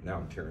 Now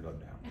I'm tearing up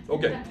now.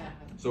 Okay,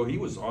 so he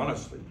was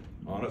honestly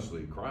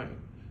crying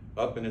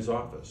up in his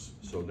office.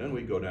 So then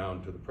we go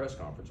down to the press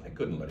conference. I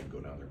couldn't let him go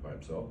down there by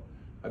himself.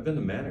 I've been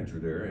the manager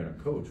there and a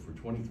coach for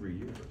 23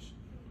 years.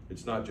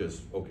 It's not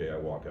just, okay, I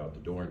walk out the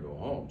door and go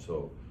home.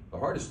 So the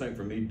hardest thing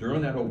for me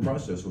during that whole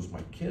process was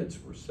my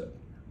kids were sitting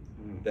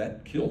there.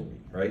 That killed me,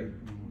 right?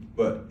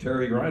 But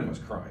Terry Ryan was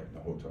crying the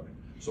whole time.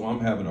 So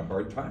I'm having a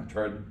hard time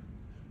trying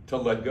to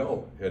let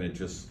go, and it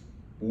just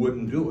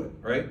wouldn't do it,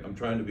 right? I'm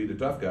trying to be the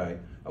tough guy.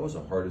 That was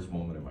the hardest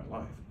moment in my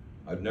life.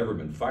 I've never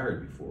been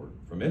fired before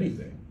from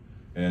anything,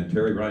 and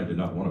Terry Ryan did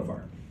not want to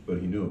fire me, but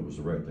he knew it was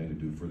the right thing to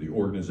do for the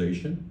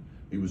organization.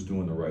 He was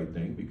doing the right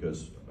thing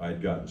because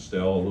I'd gotten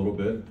stale a little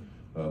bit.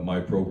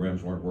 My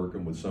programs weren't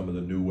working with some of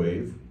the new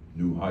wave,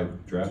 new high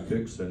draft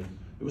picks, and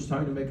it was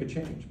time to make a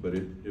change. But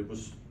it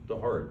was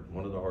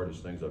one of the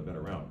hardest things I've been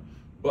around.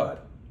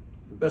 But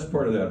the best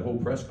part of that whole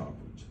press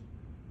conference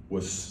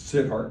was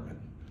Sid Hartman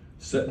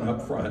sitting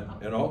up front,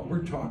 and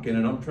we're talking,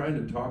 and I'm trying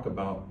to talk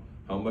about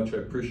how much I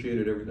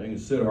appreciated everything, and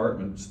Sid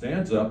Hartman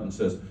stands up and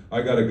says,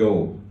 I gotta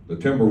go, the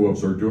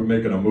Timberwolves are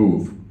making a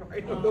move. Right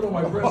in the middle of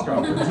my press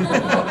conference.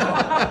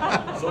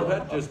 So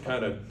that just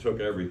kind of took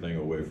everything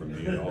away from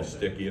me, and all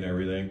sticky and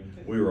everything.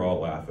 We were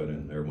all laughing,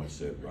 and there went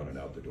Sid running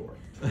out the door.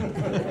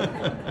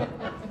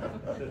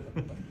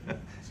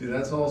 See,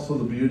 that's also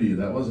the beauty.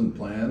 That wasn't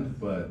planned,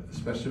 but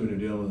especially when you're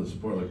dealing with a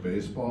sport like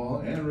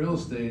baseball and real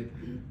estate,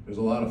 there's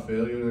a lot of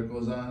failure that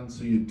goes on.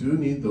 So you do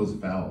need those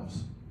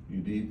valves. You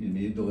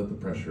need to let the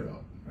pressure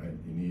out, right?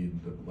 You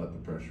need to let the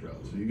pressure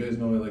out. So you guys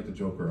know I like to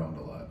joke around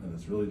a lot, and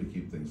it's really to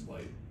keep things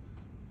light.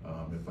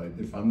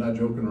 If I'm not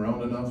joking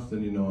around enough,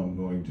 then you know I'm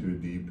going too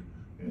deep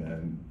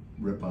and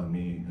rip on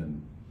me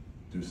and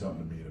do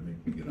something to me to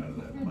make me get out of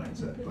that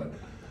mindset.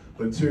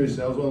 But seriously,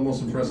 that was one of the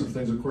most impressive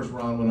things. Of course,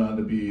 Ron went on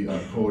to be a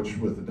coach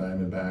with the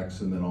Diamondbacks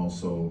and then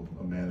also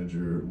a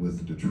manager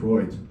with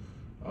Detroit.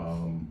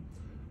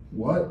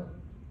 What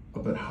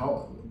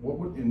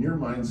in your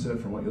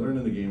mindset, from what you learned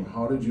in the game,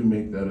 how did you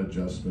make that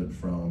adjustment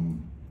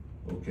from,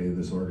 okay,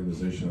 this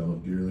organization I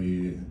love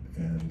dearly,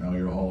 and now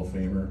you're a Hall of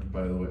Famer?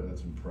 By the way,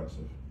 that's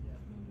impressive.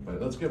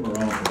 But let's give him a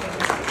round for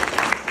that.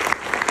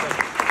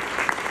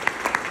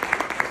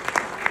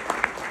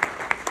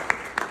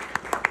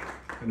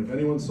 And if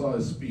anyone saw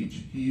his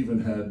speech, he even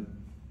had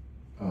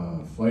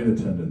flight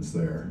attendants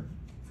there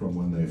from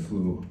when they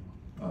flew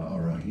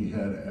around. He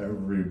had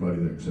everybody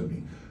there except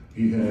me.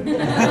 He had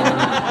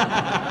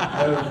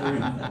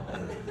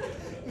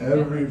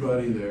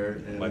everybody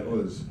there, and it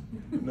was,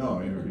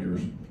 no, you're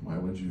why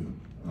would you?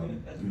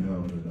 You know, I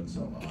would have done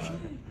something odd.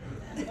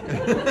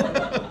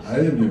 I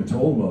didn't even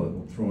told him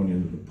about throwing you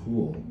into the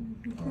pool.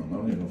 I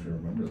don't even know if you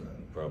remember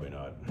that. Probably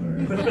not. All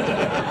right.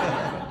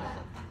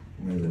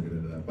 Maybe we'll get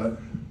into that.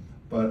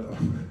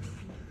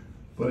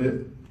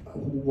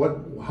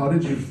 How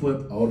did you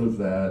flip out of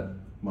that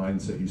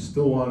mindset? You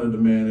still wanted to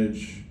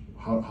manage.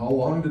 How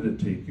long did it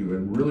take you?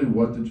 And really,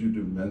 what did you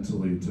do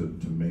mentally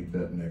to make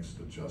that next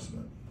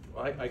adjustment?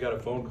 I got a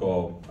phone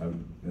call. I've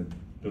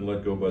been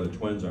let go by the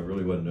Twins. I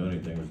really wasn't doing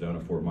anything. I was down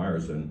at Fort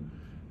Myers, and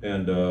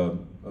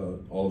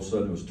all of a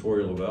sudden it was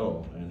Torey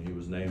Lovello, and he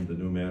was named the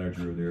new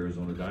manager of the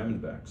Arizona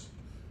Diamondbacks.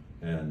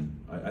 And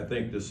I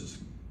think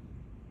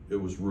it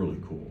was really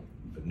cool.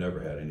 I've never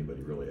had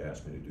anybody really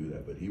ask me to do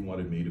that, but he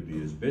wanted me to be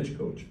his bench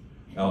coach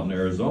out in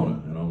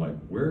Arizona. And I'm like,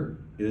 where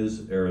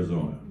is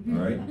Arizona? All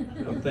right.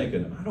 I'm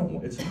thinking,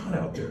 it's not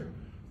out there.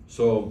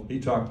 So he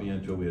talked me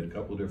into it. We had a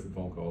couple of different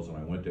phone calls, and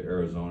I went to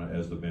Arizona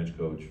as the bench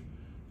coach.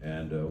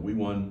 And we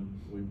went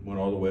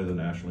all the way to the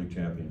National League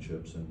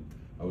Championships. And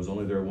I was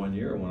only there 1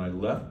 year. When I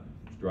left,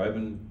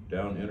 driving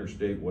down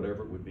interstate,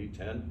 whatever it would be,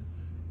 10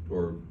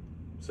 or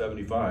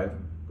 75,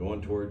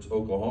 going towards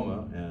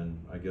Oklahoma, and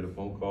I get a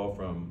phone call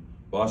from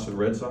Boston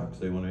Red Sox.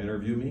 They want to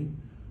interview me.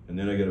 And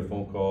then I get a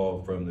phone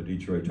call from the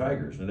Detroit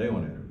Tigers, and they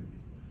want to interview me.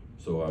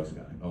 So I was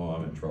going,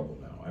 I'm in trouble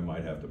now. I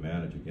might have to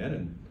manage again.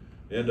 And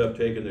end up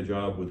taking the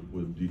job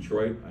with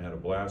Detroit. I had a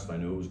blast. I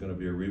knew it was going to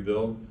be a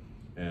rebuild.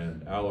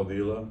 And Al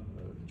Avila,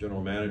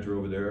 general manager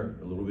over there,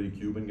 a little bitty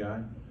Cuban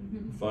guy,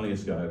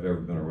 funniest guy I've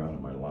ever been around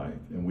in my life.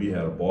 And we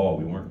had a ball.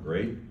 We weren't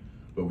great,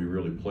 but we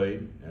really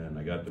played. And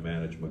I got to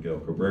manage Miguel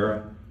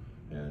Cabrera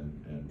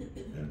and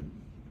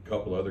a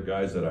couple other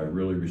guys that I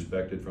really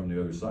respected from the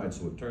other side.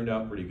 So it turned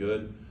out pretty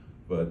good.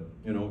 But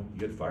you know, you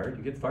get fired,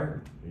 you get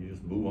fired. You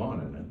just move on,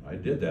 and I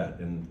did that.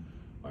 And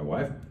my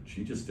wife,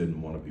 she just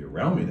didn't want to be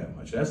around me that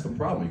much. That's the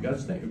problem. You got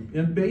to stay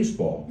in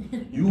baseball.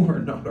 You are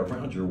not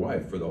around your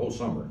wife for the whole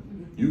summer.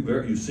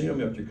 You see them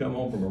after you come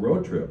home from a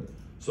road trip.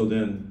 So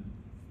then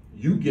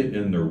you get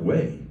in their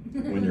way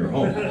when you're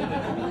home.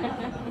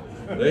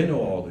 They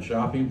know all the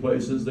shopping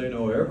places. They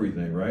know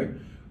everything, right?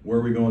 Where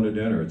are we going to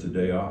dinner? It's a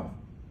day off.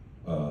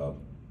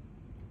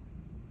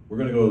 We're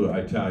going to go to the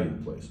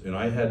Italian place, and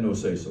I had no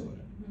say-so in it.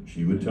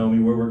 She would tell me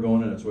where we're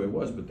going, and that's the way it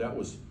was. But that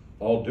was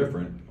all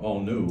different, all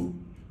new,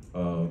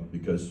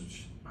 because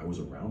I was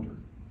around her.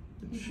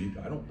 And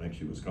I don't think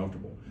she was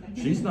comfortable.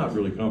 She's not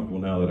really comfortable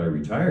now that I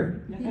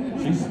retired.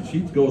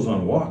 She goes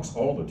on walks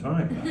all the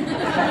time.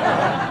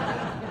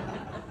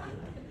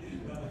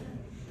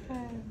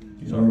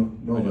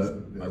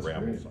 I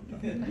ramble great.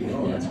 sometimes.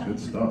 No, that's good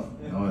stuff.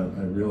 Now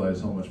I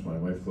realize how much my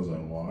wife goes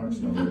on walks.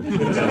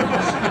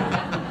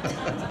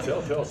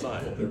 Telltale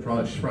sign. She's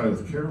probably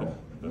with Carol.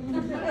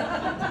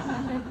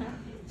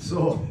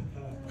 So,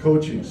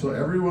 coaching. So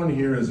everyone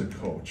here is a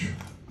coach,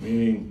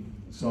 meaning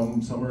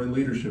some are in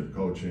leadership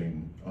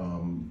coaching,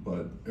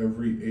 but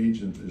every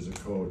agent is a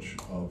coach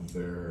of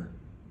their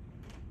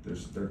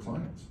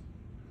clients.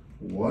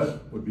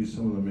 What would be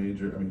some of the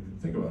major?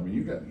 Think about it.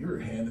 You're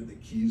handed the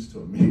keys to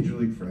a major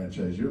league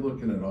franchise. You're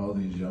looking at all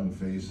these young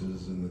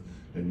faces, and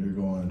you're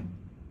going,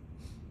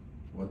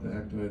 "What the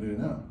heck do I do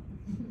now?"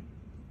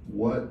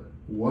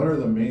 What are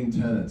the main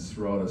tenets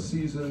throughout a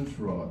season,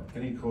 throughout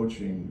any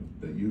coaching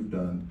that you've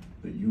done,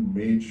 that you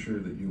made sure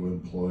that you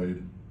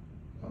employed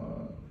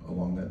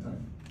along that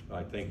time?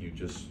 I think you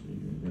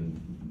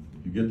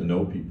get to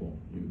know people.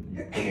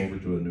 You come over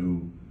to a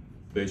new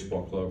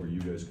baseball club, or you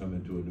guys come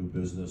into a new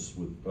business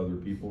with other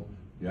people.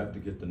 You have to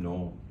get to know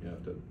them. You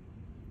have to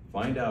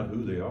find out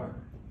who they are,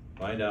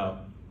 find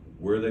out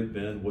where they've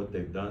been, what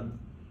they've done,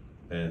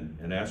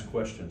 and ask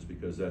questions,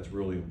 because that's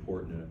really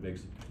important. And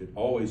it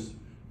always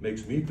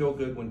makes me feel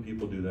good when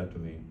people do that to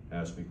me.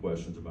 Ask me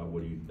questions about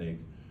what do you think,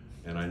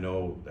 and I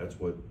know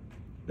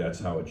that's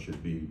how it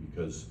should be,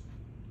 because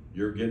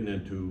you're getting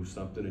into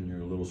something and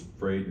you're a little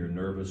afraid, you're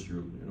nervous,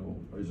 you know,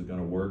 is it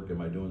gonna work? Am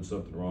I doing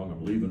something wrong?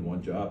 I'm leaving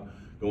one job,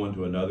 going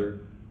to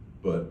another.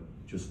 But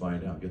just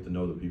find out, get to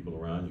know the people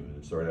around you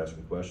and start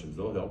asking questions.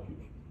 They'll help you.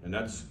 And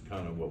that's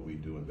kind of what we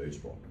do in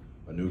baseball.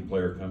 A new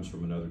player comes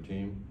from another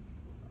team,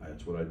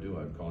 that's what I do.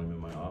 I'd call him in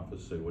my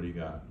office, say, what do you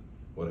got?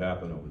 What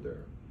happened over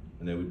there?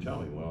 And they would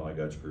tell me, well, I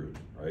got screwed,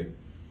 right?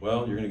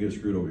 Well, you're gonna get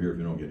screwed over here if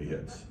you don't get any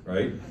hits,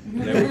 right?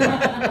 And they would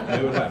laugh. And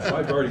they would laugh. So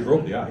I've already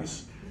broke the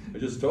ice. I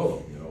just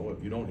told them, you know,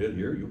 if you don't hit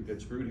here, you'll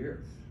get screwed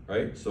here,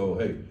 right? So,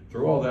 hey,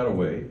 throw all that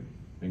away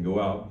and go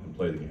out and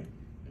play the game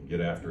and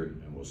get after it,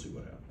 and we'll see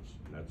what happens.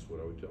 And that's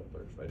what I would tell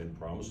players. I didn't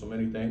promise them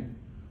anything.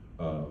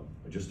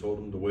 I just told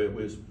them the way it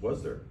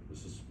was there.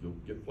 This is, you'll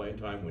get playing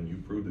time when you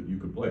prove that you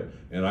can play,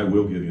 and I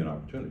will give you an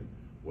opportunity.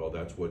 Well,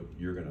 that's what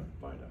you're gonna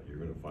find out. You're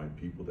gonna find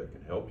people that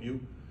can help you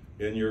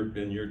in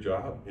your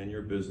job, in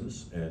your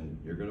business, and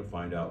you're gonna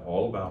find out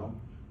all about them.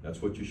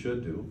 That's what you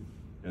should do.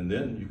 And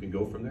then you can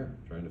go from there,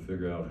 trying to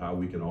figure out how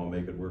we can all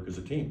make it work as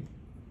a team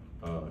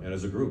and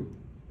as a group.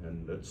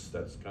 And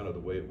that's kind of the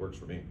way it works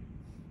for me.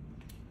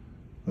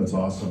 That's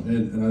awesome.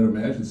 And I'd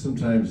imagine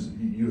sometimes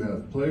you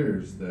have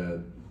players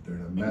that they're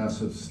in a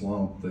massive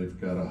slump. They've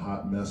got a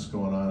hot mess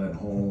going on at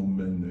home,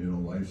 and you know,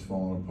 life's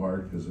falling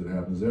apart because it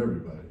happens to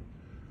everybody.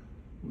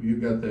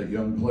 You've got that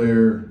young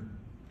player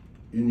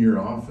in your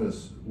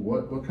office.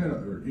 What kind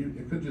of, or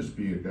it could just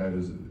be a guy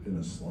who's in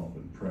a slump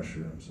and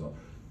pressure himself.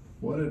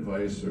 What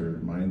advice or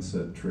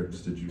mindset tricks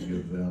did you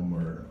give them,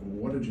 or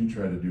what did you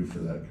try to do for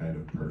that kind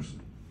of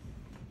person?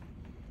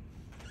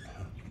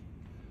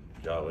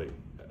 Golly,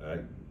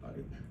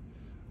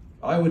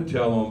 I would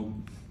tell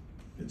them,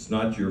 it's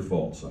not your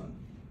fault, son.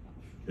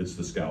 It's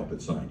the scout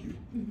that signed you,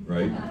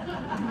 right?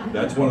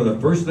 That's one of the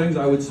first things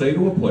I would say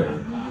to a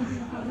player.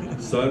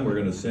 Son, we're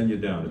gonna send you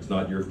down. It's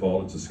not your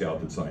fault, it's the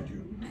scout that signed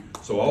you.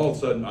 So all of a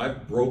sudden,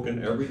 I've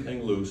broken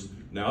everything loose.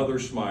 Now they're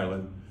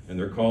smiling, and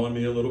they're calling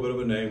me a little bit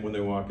of a name when they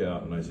walk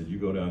out, and I said, you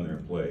go down there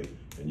and play,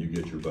 and you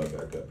get your butt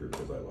back up here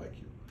because I like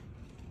you.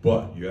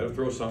 But you gotta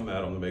throw something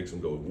at them that makes them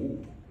go,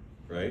 ooh,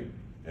 right?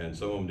 And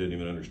some of them didn't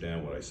even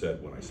understand what I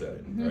said when I said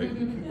it,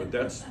 right? But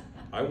that's,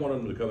 I want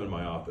them to come in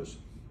my office,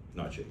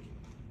 not shaky.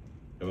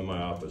 Come in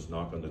my office,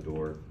 knock on the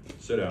door,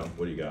 sit down,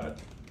 what do you got?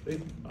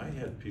 I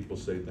had people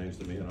say things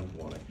to me, and I'm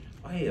going,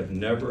 I have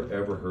never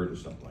ever heard of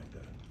something like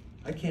that.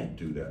 I can't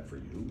do that for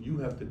you. You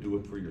have to do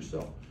it for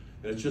yourself.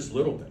 And it's just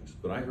little things.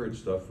 But I heard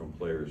stuff from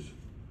players,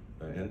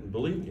 and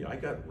believe me, I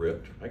got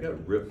ripped. I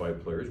got ripped by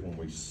players when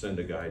we send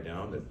a guy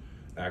down that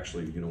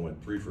actually, you know,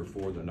 went 3 for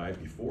 4 the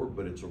night before,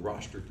 but it's a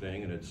roster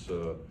thing, and it's,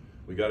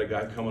 we got a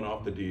guy coming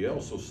off the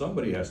DL, so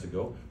somebody has to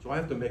go. So I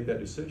have to make that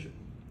decision.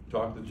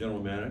 Talk to the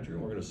general manager,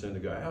 and we're gonna send a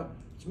guy out.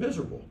 It's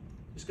miserable.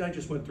 This guy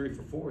just went 3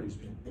 for 4. He's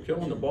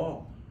killing the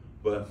ball.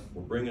 But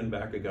we're bringing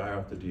back a guy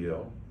off the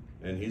DL,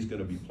 and he's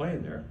gonna be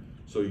playing there.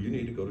 So you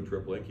need to go to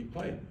AAA and keep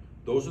playing.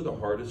 Those are the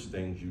hardest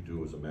things you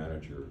do as a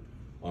manager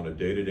on a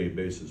day-to-day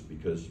basis,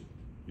 because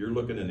you're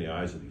looking in the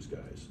eyes of these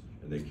guys,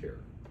 and they care.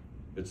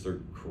 It's their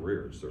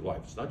career, it's their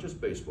life. It's not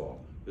just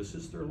baseball, this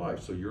is their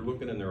life. So you're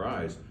looking in their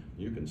eyes,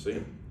 you can see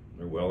them.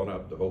 They're welling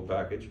up the whole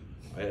package.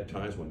 I had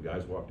times when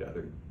guys walked out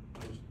there,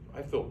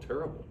 I felt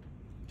terrible,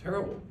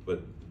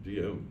 but the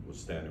GM was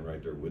standing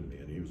right there with me,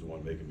 and he was the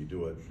one making me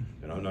do it.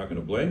 And I'm not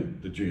gonna blame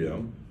the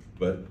GM,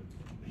 but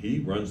he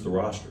runs the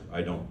roster,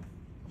 I don't.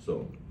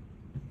 So,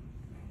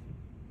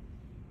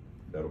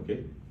 is that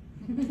okay?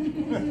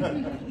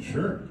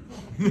 Sure.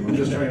 I'm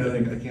just trying to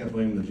think, I can't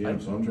blame the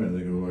GM, so I'm trying to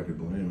think of who I could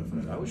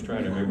blame if I was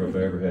trying to remember if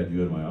I ever had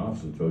you in my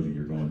office and told you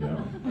you're going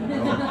down.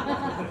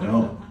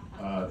 No.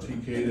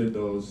 TK did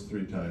those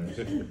 3 times.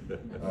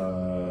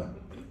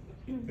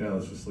 Yeah,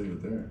 let's just leave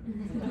it there.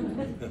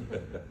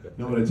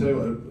 No, but I tell you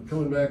what,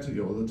 coming back to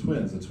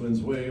the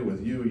Twins way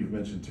with you, you've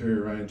mentioned Terry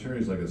Ryan.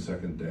 Terry's like a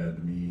second dad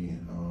to me.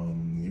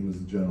 He was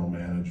the general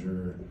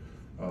manager.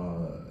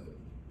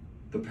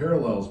 The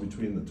parallels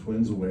between the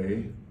Twins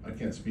way, I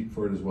can't speak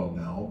for it as well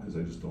now because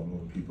I just don't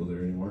know the people there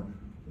anymore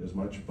as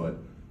much, but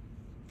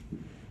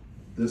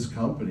this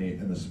company,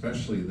 and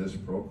especially this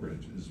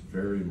brokerage, is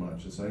very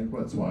much, it's like,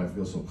 that's why I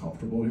feel so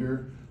comfortable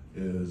here,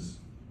 is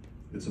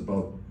it's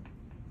about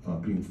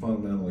being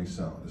fundamentally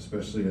sound,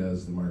 especially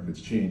as the market's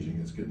changing.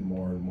 It's getting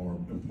more and more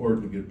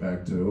important to get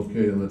back to,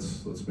 okay,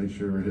 let's make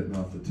sure we're hitting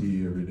off the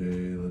tee every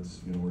day.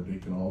 We're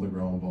taking all the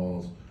ground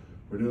balls.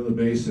 We're doing the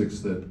basics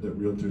that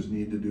realtors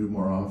need to do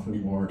more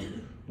often, more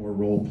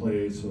role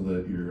play, so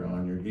that you're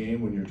on your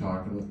game when you're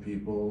talking with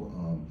people.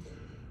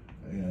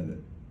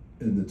 And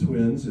in the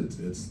Twins,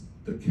 it's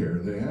the care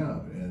they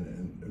have,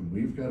 and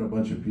we've got a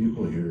bunch of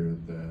people here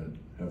that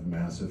have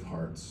massive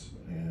hearts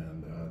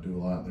and do a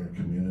lot in their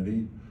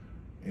community.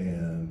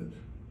 And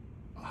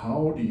how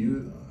would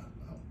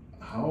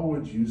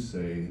you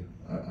say,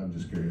 I'm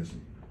just curious,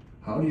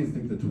 how do you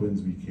think the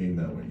Twins became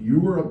that way? You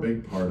were a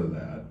big part of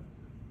that,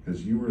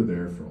 because you were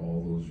there for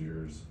all those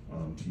years.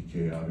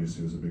 TK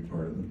obviously was a big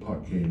part of it. The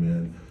Puck came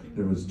in.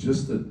 There was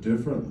just a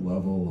different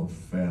level of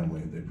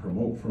family. They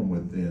promote from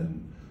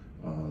within.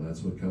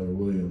 That's what Keller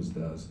Williams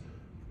does.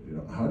 You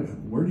know,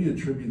 where do you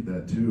attribute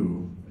that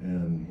to,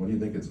 and what do you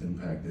think its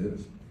impact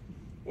is?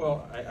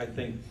 Well, I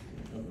think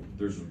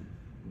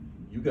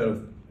you got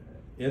to,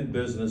 in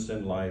business,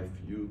 in life,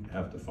 you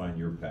have to find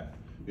your path.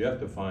 You have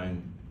to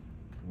find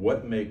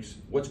what's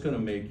going to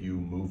make you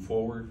move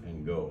forward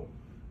and go.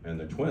 And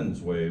the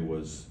Twins' way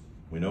was,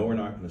 we know we're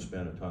not going to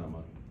spend a ton of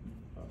money.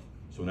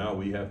 So now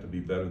we have to be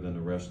better than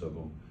the rest of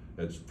them.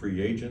 It's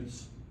free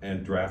agents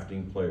and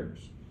drafting players.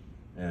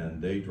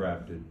 And they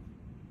drafted,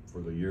 for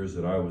the years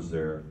that I was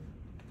there,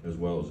 as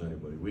well as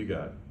anybody. We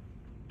got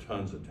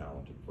tons of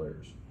talented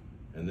players.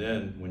 And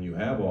then when you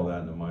have all that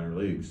in the minor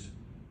leagues,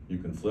 you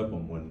can flip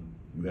them when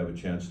you have a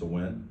chance to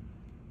win,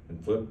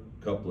 and flip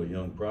a couple of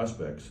young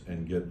prospects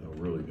and get a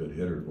really good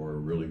hitter or a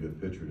really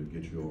good pitcher to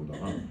get you over the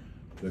hump.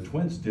 The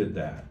Twins did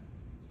that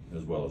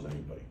as well as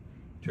anybody.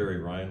 Terry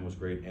Ryan was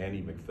great.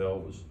 Andy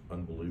McPhail was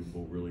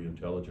unbelievable, really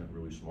intelligent,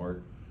 really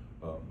smart,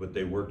 but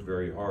they worked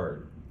very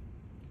hard.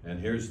 And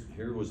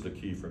here was the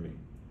key for me.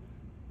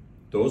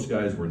 Those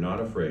guys were not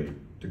afraid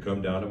to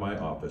come down to my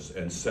office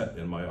and sit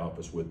in my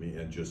office with me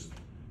and just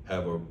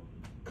have a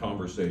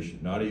conversation,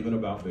 not even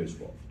about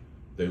baseball.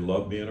 They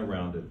loved being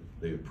around it.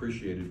 They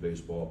appreciated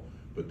baseball,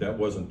 but that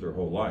wasn't their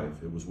whole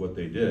life. It was what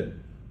they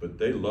did. But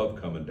they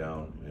loved coming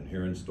down and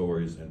hearing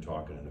stories and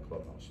talking in the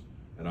clubhouse.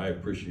 And I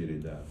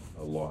appreciated that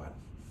a lot.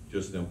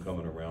 Just them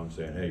coming around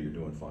saying, hey, you're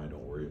doing fine,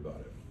 don't worry about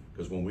it.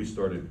 Because when we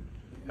started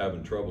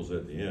having troubles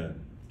at the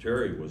end,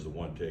 Terry was the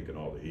one taking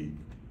all the heat.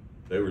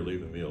 They were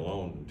leaving me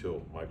alone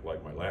until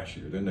like my last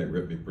year. Then they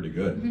ripped me pretty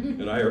good.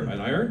 And I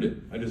earned it.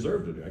 I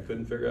deserved it. I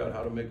couldn't figure out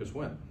how to make us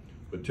win.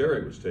 But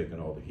Terry was taking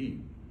all the heat.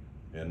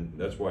 And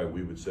that's why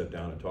we would sit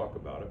down and talk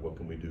about it. What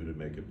can we do to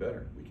make it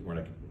better?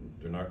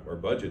 Our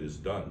budget is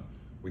done.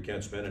 We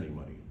can't spend any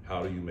money.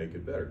 How do you make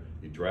it better?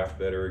 You draft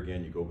better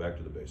again, you go back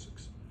to the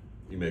basics.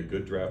 You make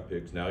good draft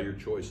picks. Now your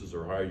choices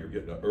are higher. You're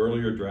getting an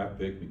earlier draft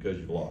pick because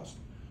you lost.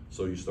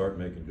 So you start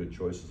making good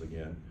choices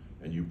again,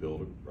 and you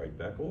build it right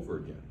back over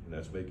again. And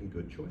that's making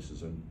good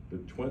choices. And the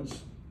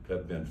Twins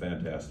have been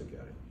fantastic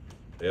at it.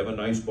 They have a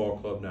nice ball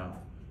club now,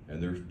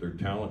 and they're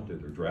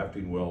talented, they're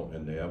drafting well,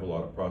 and they have a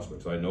lot of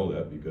prospects. I know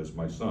that because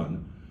my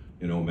son,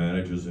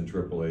 manages in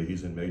AAA.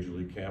 He's in Major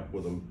League camp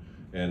with them,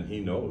 and he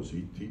knows.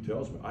 He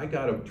tells me, I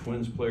got a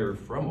Twins player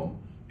from him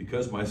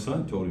because my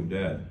son told him,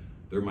 Dad,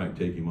 they might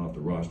take him off the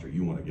roster.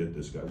 You want to get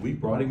this guy. We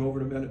brought him over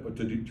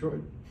to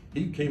Detroit.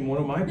 He became one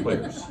of my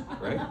players,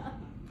 right?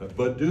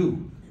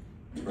 Badu,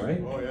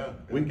 right? Oh, yeah.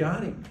 We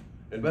got him.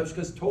 And that's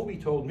because Toby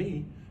told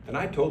me, and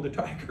I told the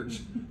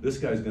Tigers, this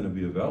guy's going to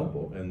be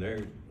available. And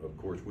of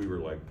course, we were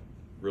like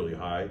really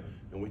high,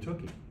 and we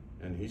took him.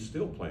 And he's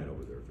still playing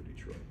over there for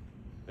Detroit.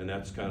 And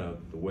that's kind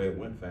of the way it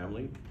went,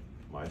 family.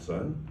 My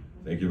son,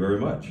 thank you very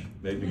much.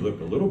 Made me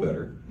look a little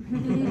better.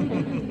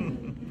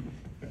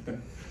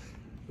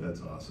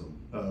 That's awesome.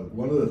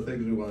 One of the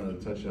things we wanted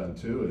to touch on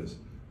too is,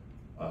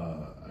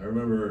 I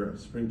remember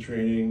spring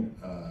training,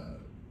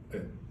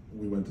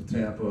 we went to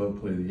Tampa,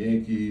 played the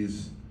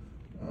Yankees.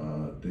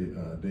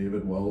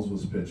 David Wells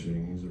was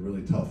pitching. He's a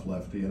really tough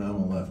lefty, and I'm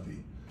a lefty.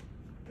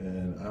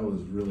 And I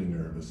was really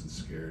nervous and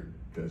scared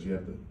because you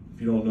have to,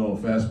 if you don't know a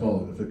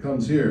fastball, if it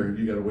comes here,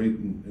 you got to wait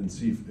and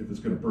see if it's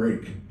going to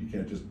break. You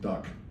can't just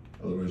duck,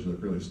 otherwise you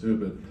look really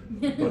stupid.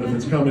 But if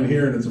it's coming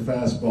here and it's a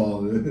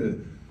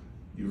fastball,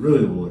 you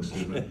really will look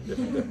stupid.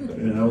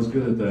 And I was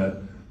good at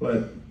that.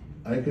 But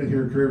I could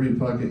hear Kirby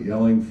Puckett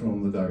yelling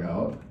from the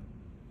dugout.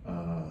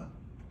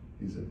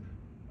 He said,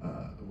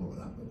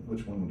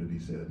 which one did he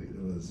say?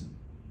 It was,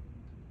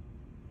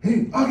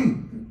 hey,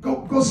 Augie,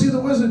 go see the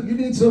Wizard. You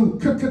need some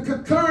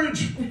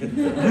courage.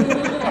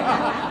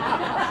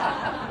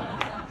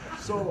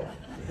 So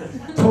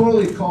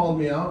totally called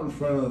me out in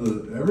front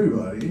of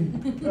everybody,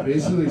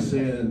 basically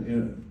saying,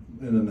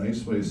 in a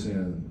nice way,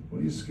 saying,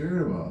 what are you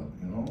scared about?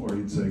 Or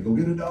he'd say, go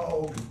get a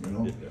dog,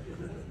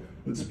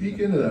 But speak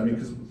into that,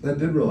 because that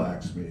did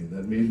relax me.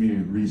 That made me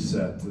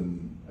reset,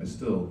 and I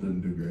still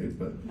didn't do great,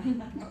 but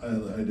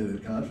I did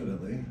it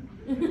confidently.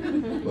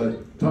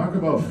 But talk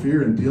about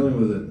fear and dealing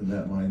with it in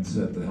that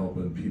mindset to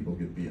helping people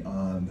get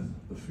beyond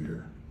the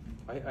fear.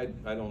 I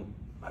don't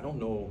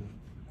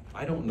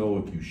know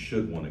if you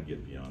should want to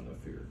get beyond the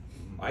fear.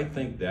 I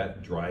think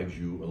that drives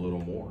you a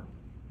little more.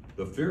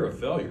 The fear of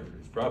failure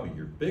is probably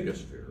your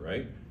biggest fear,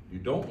 right? You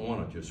don't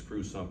want to just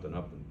screw something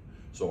up.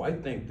 So I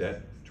think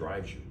that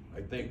drives you.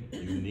 I think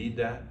you need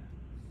that.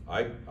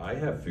 I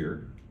have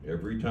fear.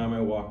 Every time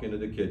I walk into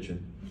the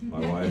kitchen, my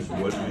wife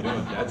says, what are you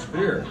doing? That's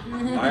fear.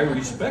 I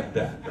respect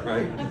that,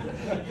 right?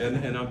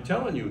 And I'm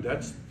telling you,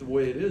 that's the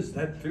way it is.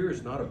 That fear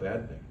is not a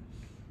bad thing.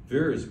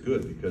 Fear is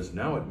good because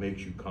now it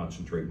makes you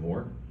concentrate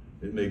more.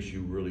 It makes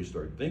you really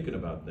start thinking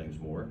about things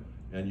more,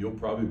 and you'll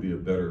probably be a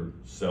better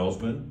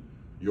salesman.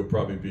 You'll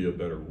probably be a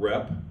better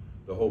rep,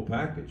 the whole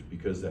package,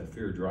 because that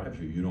fear drives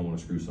you. You don't want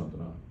to screw something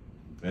up.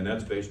 And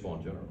that's baseball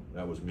in general.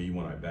 That was me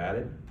when I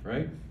batted,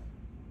 right?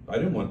 I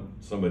didn't want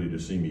somebody to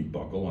see me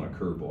buckle on a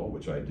curveball,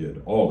 which I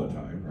did all the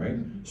time, right?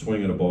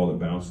 Swinging a ball that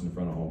bounced in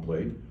front of home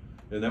plate.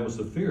 And that was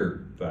the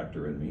fear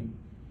factor in me.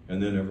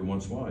 And then every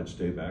once in a while, I'd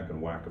stay back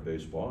and whack a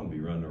baseball and be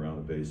running around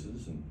the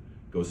bases and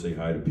go say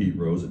hi to Pete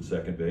Rose at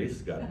second base.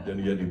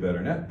 Didn't get any better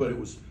than that, but it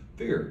was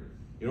fear.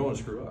 You don't want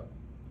to screw up,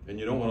 and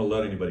you don't want to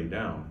let anybody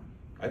down.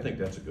 I think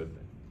that's a good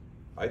thing.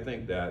 I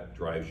think that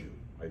drives you.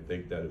 I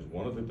think that is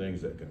one of the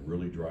things that can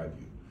really drive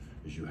you,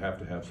 is you have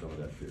to have some of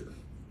that fear.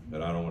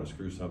 That I don't want to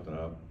screw something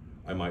up.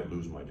 I might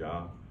lose my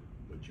job,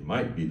 but you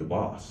might be the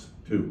boss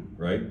too,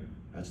 right?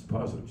 That's the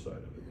positive side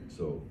of it.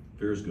 So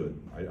fear is good.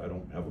 I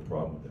don't have a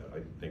problem with that.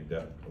 I think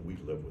that we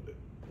live with it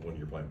when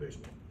you're playing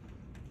baseball.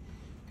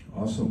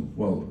 Awesome.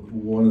 Well,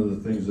 one of the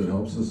things that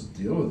helps us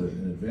deal with it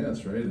in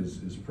advance, right,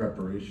 is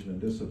preparation and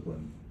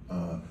discipline.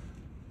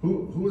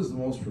 Who is the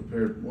most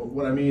prepared?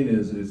 What I mean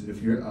is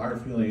if you are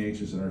feeling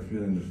anxious and are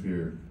feeling the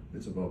fear,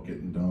 it's about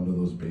getting down to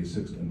those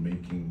basics and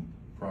making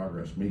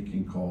progress,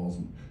 making calls,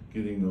 and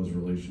getting those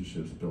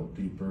relationships built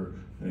deeper.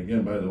 And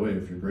again, by the way,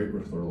 if you're great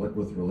with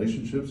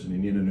relationships and you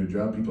need a new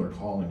job, people are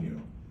calling you,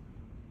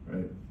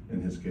 right?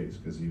 In his case,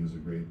 because he was a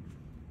great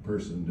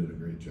person, did a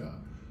great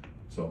job.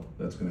 So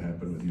that's going to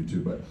happen with you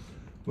too. But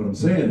what I'm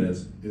saying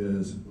is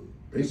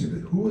basically,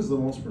 who is the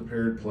most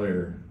prepared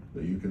player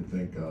that you can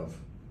think of?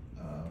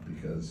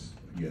 Because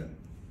again,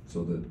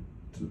 so that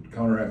to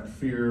counteract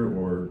fear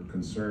or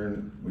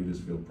concern, we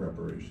just feel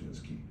preparation is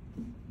key.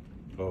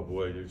 Oh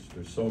boy,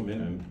 there's so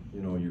many.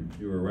 You know,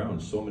 you're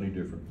around so many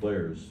different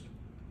players.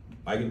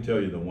 I can tell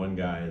you the one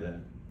guy that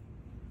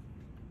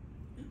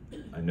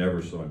I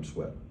never saw him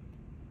sweat,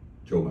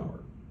 Joe Mauer.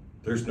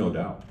 There's no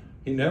doubt.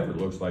 He never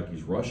looks like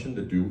he's rushing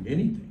to do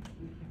anything.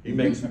 He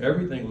makes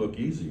everything look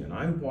easy. And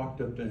I walked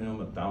up to him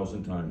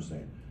 1,000 times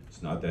saying,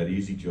 it's not that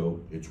easy,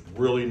 Joe. It's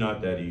really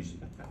not that easy.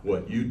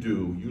 What you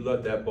do, you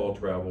let that ball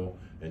travel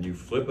and you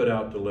flip it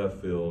out to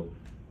left field.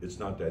 It's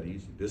not that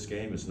easy. This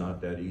game is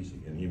not that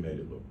easy. And he made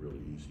it look really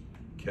easy.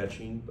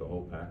 Catching the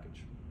whole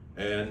package.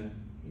 And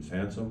he's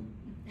handsome.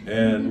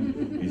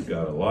 And he's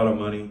got a lot of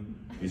money.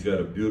 He's got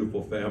a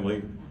beautiful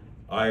family.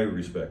 I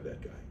respect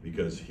that guy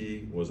because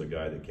he was a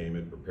guy that came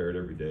in prepared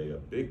every day. A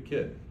big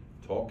kid,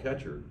 tall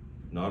catcher.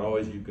 Not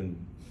always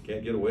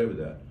can't get away with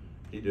that.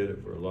 He did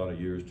it for a lot of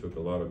years, took a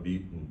lot of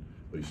beating,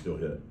 but he still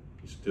hit.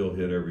 He still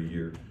hit every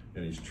year.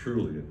 And he's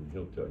truly, and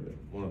he'll tell you,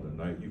 one of the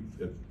night,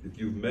 if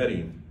you've met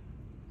him,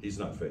 he's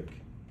not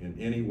fake. In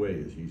any way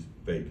is he's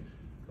fake.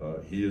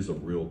 He is a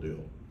real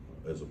deal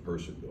as a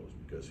person goes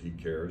because he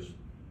cares.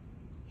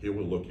 He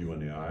will look you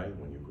in the eye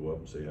when you go up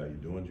and say, how you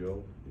doing,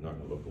 Joe? You're not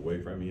gonna look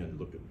away from you and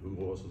look at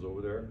who else is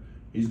over there.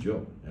 He's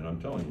Joe, and I'm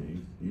telling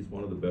you, he's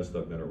one of the best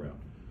I've been around.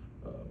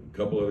 A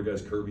couple other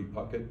guys, Kirby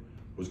Puckett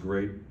was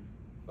great.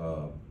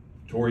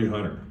 Torrey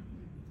Hunter,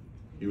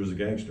 he was a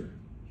gangster.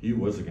 He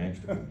was a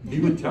gangster. He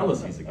would tell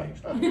us he's a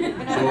gangster.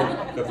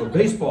 So if a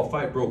baseball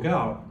fight broke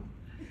out,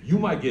 you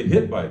might get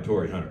hit by a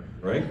Torrey Hunter,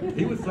 right?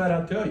 He would flat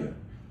out tell you.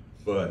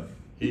 But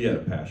he had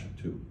a passion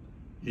too.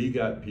 He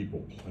got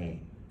people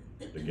playing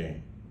the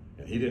game.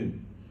 And he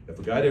didn't, if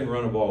a guy didn't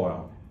run a ball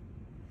out,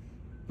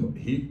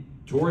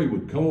 Torrey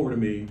would come over to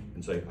me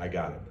and say, I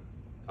got it.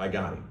 I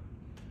got him.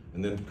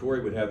 And then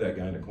Torrey would have that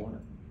guy in the corner.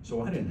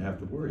 So I didn't have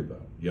to worry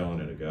about yelling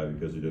at a guy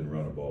because he didn't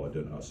run a ball, I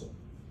didn't hustle.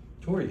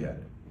 Torrey had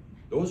it.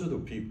 Those are the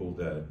people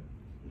that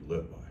you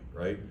live by,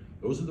 right?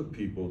 Those are the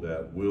people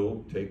that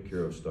will take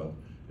care of stuff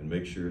and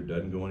make sure it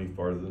doesn't go any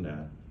farther than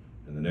that.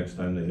 And the next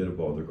time they hit a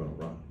ball, they're gonna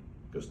run.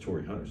 Because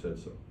Torrey Hunter said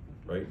so,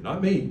 right?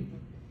 Not me.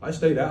 I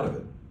stayed out of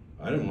it.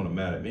 I didn't want him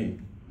mad at me.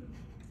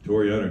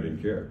 Torrey Hunter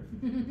didn't care.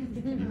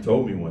 He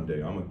told me one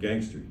day, I'm a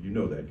gangster. You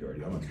know that,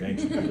 Gardy, I'm a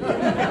gangster.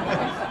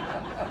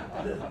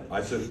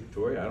 I said,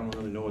 Torrey, I don't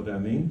really know what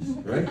that means,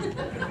 right?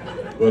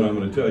 But I'm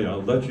gonna tell you,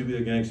 I'll let you be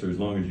a gangster as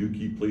long as you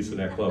keep policing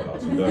that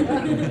clubhouse.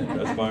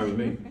 That's fine with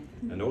me.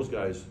 And those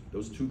guys,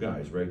 those two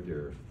guys right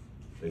there,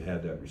 they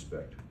had that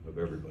respect of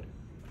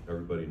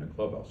everybody in the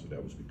clubhouse. And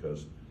that was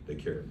because they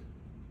cared.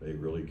 They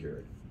really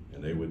cared.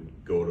 And they would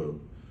go to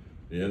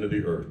the end of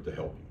the earth to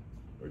help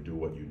you or do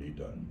what you need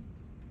done.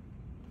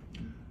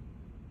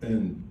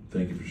 And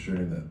thank you for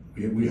sharing that.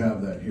 We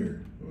have that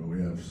here.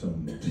 We have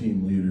some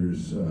team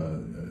leaders,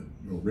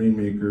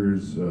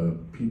 rainmakers,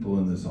 people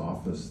in this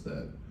office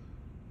that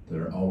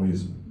are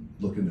always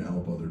looking to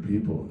help other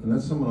people. And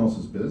that's someone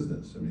else's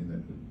business. I mean,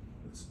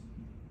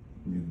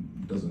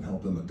 it doesn't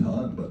help them a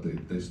ton, but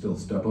they still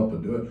step up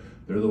and do it.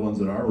 They're the ones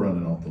that are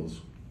running out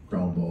those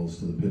ground balls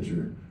to the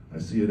pitcher. I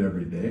see it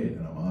every day,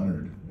 and I'm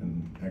honored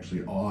and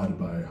actually awed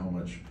by how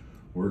much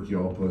work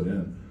you all put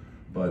in.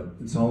 But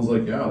it sounds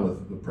like, yeah,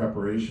 with the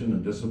preparation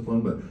and discipline,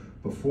 but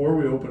before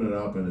we open it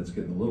up, and it's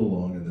getting a little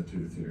long in the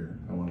tooth here,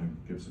 I want to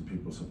give some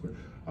people some quick.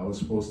 I was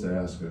supposed to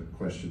ask a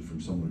question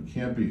from someone who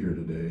can't be here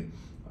today,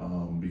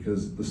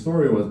 because the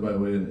story was, by the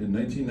way, in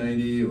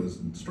 1990, it was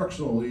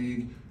instructional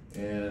league,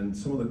 and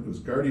it was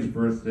Gardy's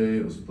birthday.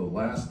 It was the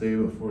last day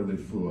before they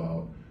flew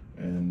out,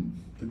 and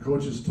the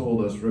coaches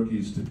told us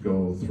rookies to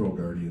go throw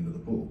Gardy into the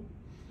pool.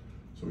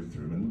 So we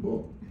threw him in the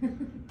pool.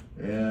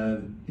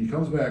 And he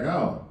comes back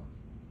out,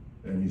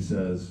 and he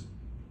says,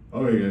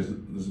 okay guys,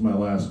 this is my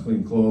last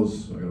clean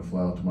clothes. I gotta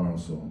fly out tomorrow,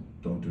 so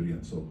don't do it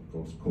again. So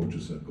coach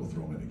just said, go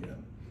throw him in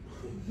again.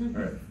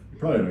 All right, you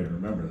probably don't even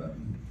remember that.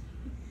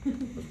 I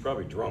was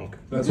probably drunk.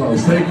 That's what I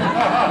was thinking.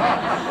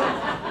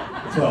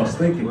 That's what I was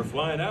thinking. We're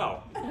flying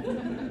out.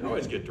 I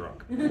always get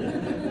drunk.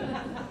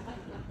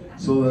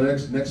 So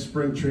the next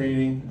spring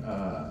training,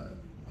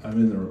 I'm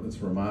in it's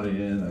Ramada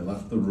Inn. I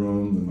left the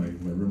room, and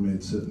my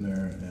roommate's sitting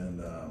there,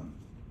 and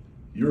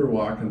you were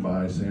walking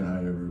by saying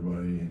hi to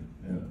everybody,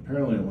 and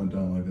apparently it went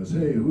down like this: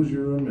 "Hey, who's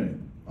your roommate?"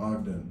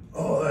 "Ogden."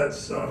 "Oh, that's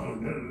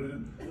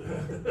son."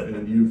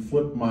 And you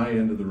flipped my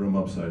end of the room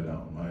upside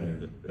down. My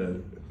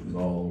bed was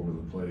all over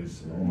the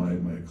place, and all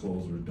my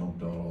clothes were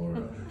dumped out all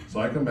over. So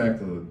I come back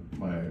to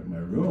my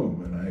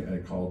room, and I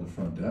called the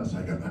front desk.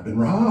 I've been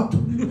robbed,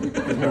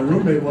 because my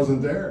roommate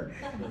wasn't there.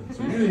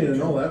 So you didn't even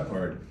know that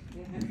part,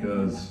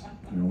 because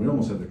we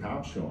almost had the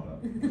cops showing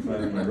up.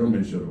 Finally, my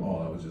roommate showed up.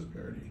 "Oh, that was just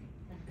Gardy."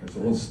 I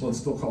said, "Well, let's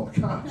still call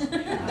the cops."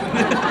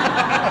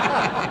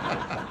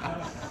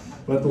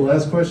 But the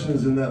last question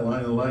is in that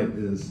line of light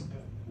is,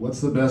 what's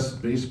the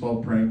best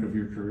baseball prank of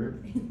your career?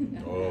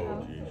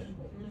 Oh, geez.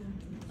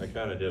 I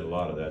kind of did a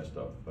lot of that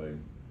stuff.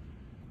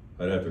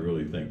 I'd have to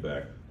really think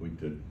back. We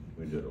did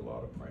a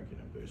lot of pranking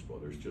in baseball.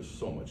 There's just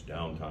so much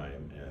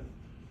downtime, and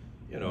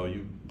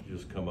you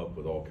just come up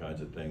with all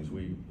kinds of things.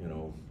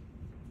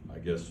 I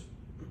guess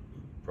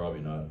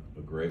probably not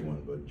a great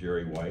one, but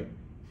Jerry White,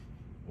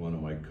 one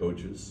of my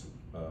coaches,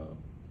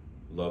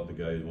 loved the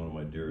guy. He's one of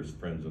my dearest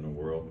friends in the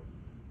world.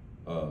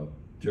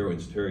 Terry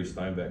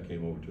Steinbeck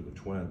came over to the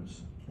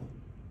Twins.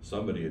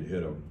 Somebody had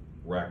hit a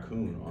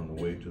raccoon on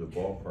the way to the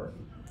ballpark.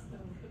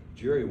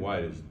 Jerry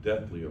White is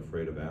deathly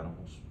afraid of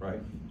animals, right?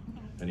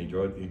 And he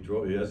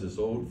has this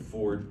old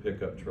Ford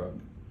pickup truck,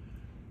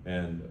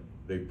 and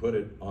they put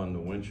it on the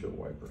windshield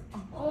wiper.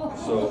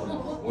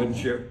 So when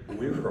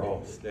we were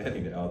all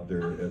standing out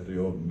there at the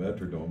old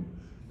Metrodome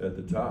at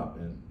the top,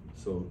 and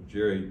so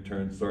Jerry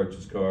starts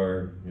his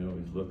car,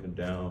 he's looking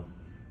down.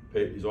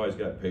 He's always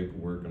got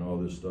paperwork and all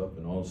this stuff,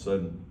 and all of a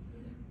sudden,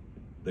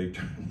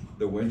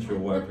 the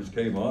windshield wipers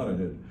came on, and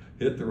it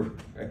hit the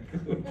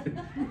raccoon.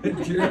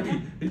 And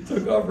Jerry, he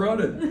took off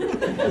running. He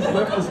just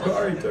left his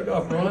car, he took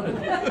off running.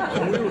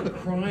 And we were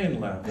crying,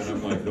 laughing.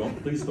 I'm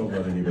like, please don't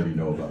let anybody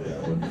know about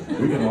that one.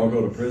 We can all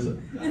go to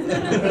prison.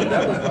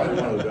 That was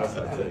probably one of the best,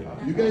 I'd say.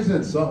 You guys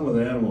had something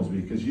with animals,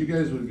 because you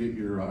guys would get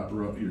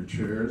your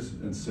chairs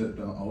and sit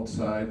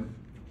outside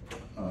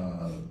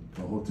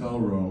the hotel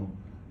room,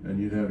 and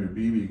you'd have your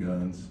BB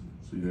guns.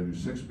 So you'd have your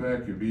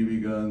six-pack, your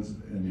BB guns,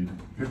 and you'd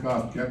pick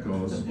off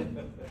geckos.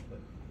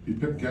 You'd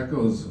pick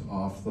geckos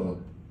off the,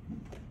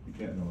 you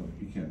can't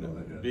know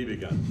that yet. BB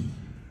guns.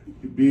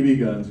 BB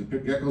guns. You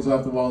pick geckos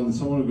off the wall, and then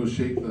someone would go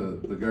shake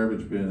the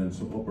garbage bin, and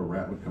so hope a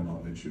rat would come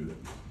out and they'd shoot it.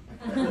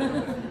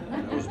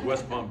 That was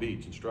West Palm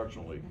Beach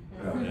Instructional League,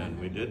 Yeah.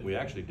 and we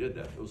actually did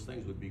that. Those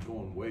things would be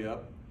going way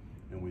up,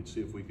 and we'd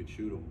see if we could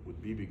shoot them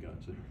with BB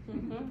guns.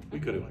 We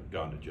could have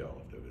gone to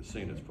jail if they had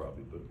seen us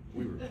probably, but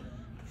we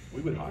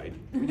would hide.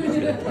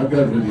 I've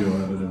got video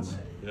evidence.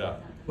 Yeah.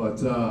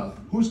 But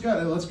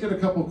let's get a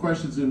couple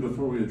questions in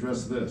before we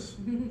address this.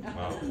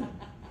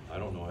 I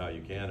don't know how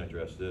you can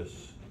address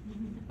this.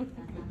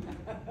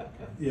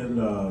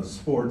 In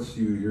sports,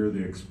 you hear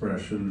the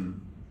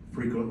expression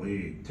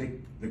frequently,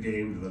 take the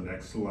game to the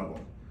next level.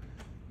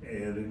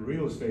 And in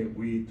real estate,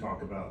 we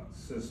talk about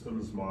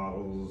systems,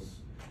 models,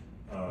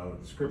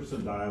 scripts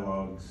and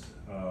dialogues,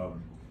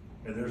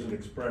 and there's an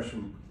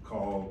expression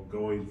called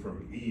going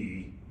from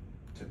E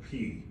to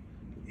P.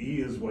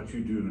 E is what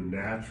you do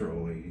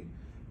naturally,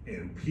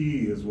 and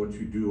P is what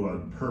you do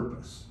on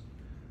purpose.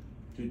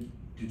 Did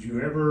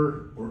you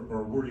ever,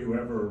 or were you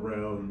ever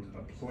around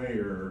a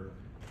player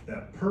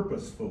that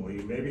purposefully,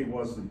 maybe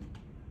wasn't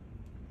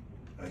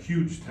a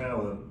huge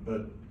talent,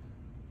 but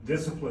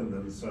disciplined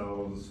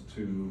themselves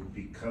to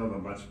become a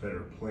much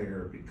better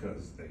player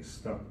because they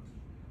stuck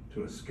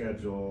to a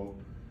schedule?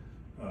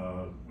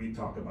 We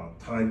talk about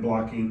time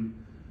blocking.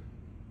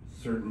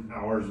 Certain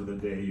hours of the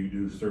day you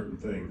do certain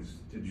things.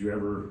 Did you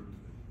ever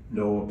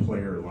know a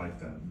player like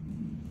that?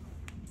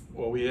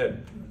 Well, we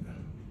had,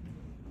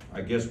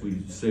 I guess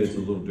we say it's a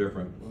little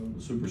different.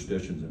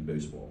 Superstitions in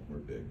baseball were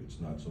big. It's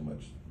not so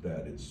much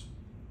that, it's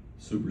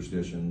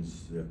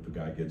superstitions. If the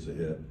guy gets a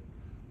hit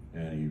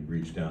and he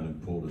reached down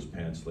and pulled his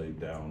pants leg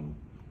down,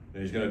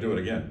 and he's gonna do it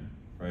again,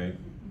 right?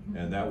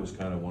 And that was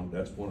kind of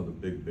that's one of the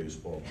big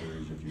baseball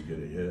theories. If you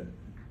get a hit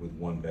with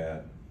one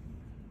bat,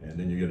 and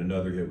then you get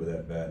another hit with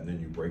that bat, and then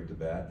you break the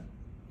bat,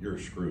 you're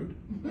screwed.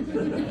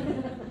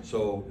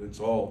 So it's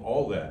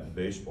all that in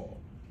baseball.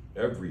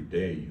 Every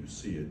day you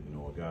see it,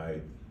 a guy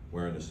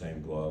wearing the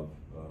same glove.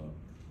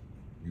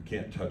 You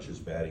can't touch his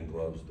batting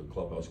gloves. The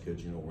clubhouse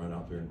kids, run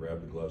out there and grab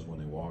the gloves when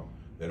they walk.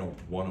 They don't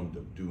want them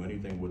to do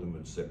anything with them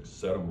at 6.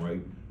 Set them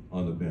right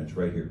on the bench,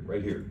 right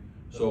here.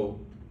 So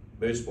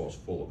baseball's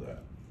full of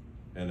that.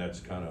 And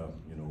that's kind of,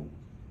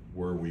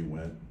 where we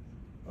went.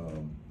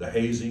 The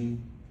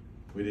hazing,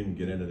 we didn't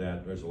get into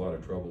that. There's a lot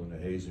of trouble in the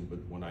hazing, but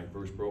when I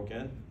first broke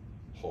in,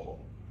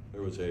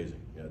 there was hazing.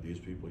 Yeah, these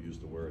people used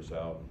to wear us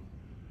out,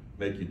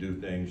 make you do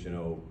things,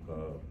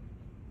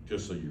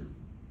 just so you're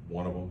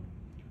one of them.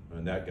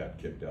 and that got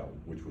kicked out,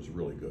 which was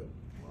really good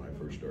when I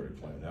first started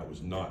playing. That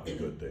was not a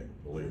good thing,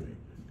 believe me,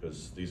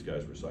 because these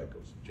guys were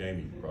psychos.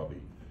 Jamie probably,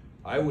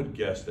 I would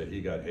guess that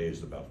he got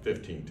hazed about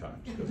 15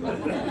 times.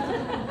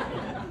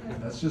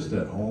 That's just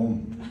at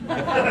home.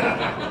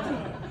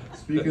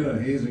 Speaking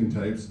of hazing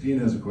types, Dean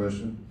has a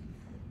question.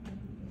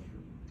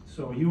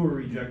 So you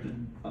were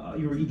ejected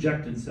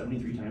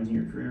 73 times in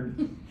your career.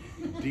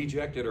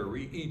 Dejected or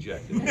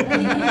re-ejected?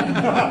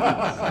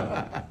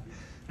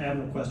 I have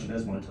no question, I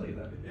just want to tell you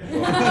that.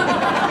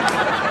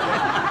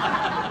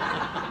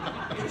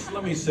 Just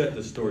let me set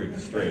the story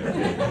straight,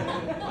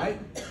 okay?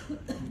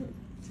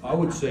 I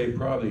would say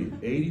probably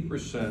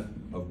 80%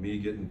 of me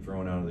getting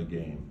thrown out of the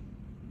game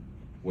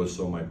was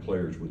so my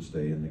players would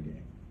stay in the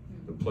game.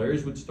 The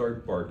players would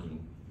start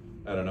barking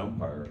at an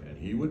umpire, and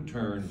he would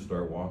turn and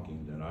start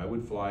walking, then I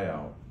would fly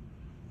out,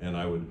 and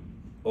I would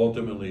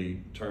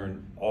ultimately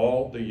turn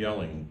all the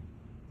yelling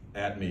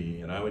at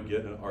me, and I would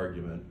get in an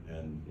argument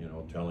and, you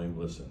know, tell him,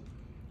 listen,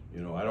 you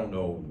know, I don't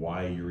know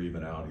why you're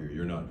even out here.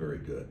 You're not very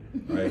good,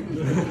 right?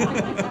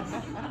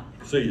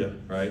 See ya,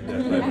 right?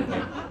 That type of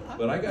thing.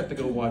 But I got to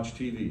go watch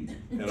TV,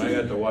 and I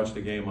got to watch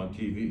the game on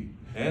TV,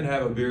 and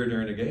have a beer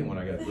during the game when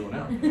I got thrown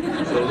out. So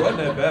it wasn't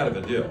that bad of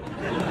a deal.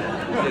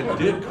 It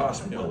did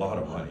cost me a lot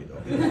of money,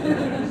 though.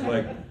 It was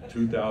like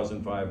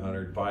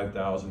 $2,500,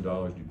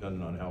 $5,000,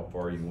 depending on how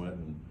far you went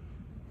and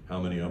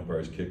how many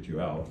umpires kicked you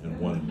out in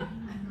one,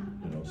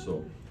 you know.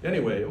 So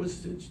anyway,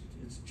 it's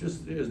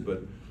just it is,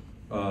 but.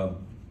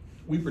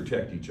 We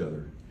protect each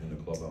other in the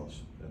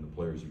clubhouse, and the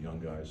players are young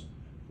guys.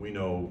 We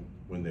know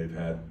when they've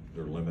had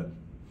their limit,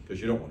 because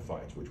you don't want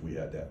fights, which we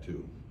had that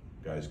too.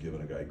 Guys giving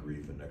a guy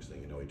grief, and next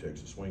thing you know, he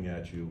takes a swing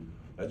at you.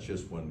 That's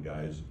just when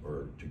guys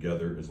are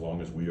together, as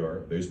long as we are,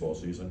 baseball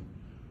season.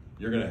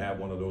 You're gonna have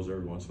one of those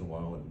every once in a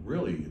while, and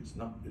really, it's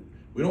not,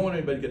 we don't want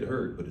anybody to get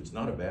hurt, but it's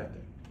not a bad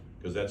thing,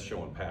 because that's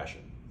showing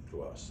passion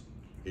to us.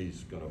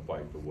 He's gonna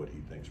fight for what he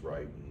thinks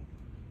right, and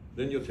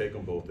then you'll take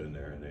them both in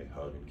there and they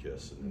hug and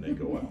kiss and then they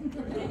go out.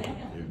 Right?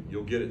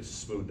 You'll get it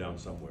smoothed down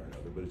somewhere or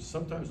another, but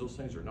sometimes those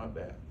things are not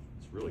bad.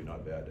 It's really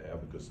not bad to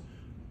have, because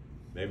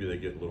maybe they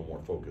get a little more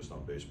focused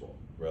on baseball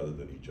rather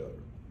than each other.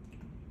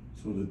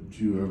 So did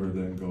you ever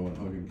then go and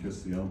hug and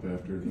kiss the ump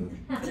after when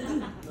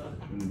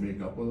you make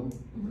up with him?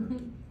 Or,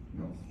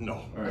 no?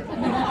 No. All right.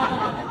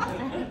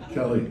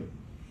 Kelly.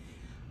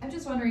 I'm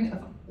just wondering, if,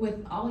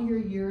 with all your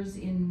years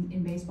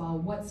in baseball,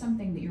 what's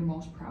something that you're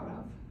most proud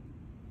of?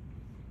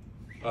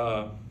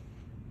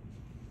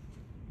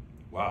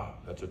 Wow,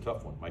 that's a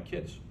tough one. My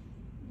kids,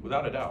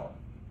 without a doubt.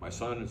 My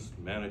son is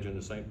managing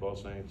the St. Paul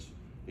Saints.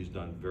 He's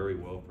done very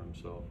well for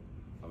himself.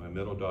 My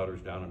middle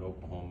daughter's down in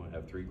Oklahoma. I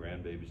have 3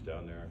 grandbabies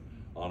down there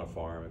on a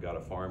farm. I got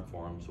a farm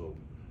for them, so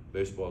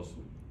baseball's,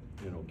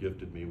 you know,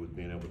 gifted me with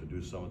being able to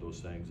do some of those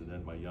things. And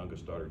then my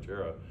youngest daughter,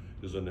 Tara,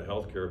 is in the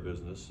healthcare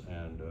business,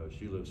 and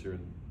she lives here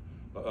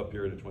up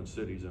here in the Twin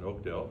Cities in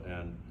Oakdale,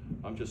 and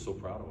I'm just so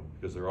proud of them,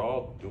 because they're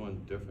all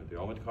doing different. They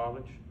all went to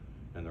college,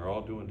 and they're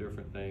all doing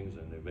different things,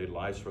 and they've made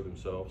lives for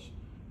themselves,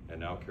 and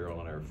now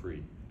Carol and I are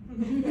free.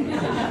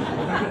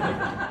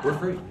 We're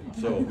free.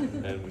 So,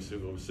 and we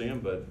go see them,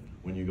 but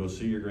when you go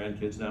see your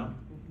grandkids now,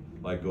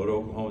 like go to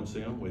Oklahoma and see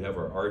them, we have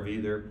our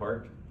RV there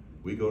parked.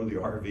 We go to the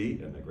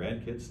RV, and the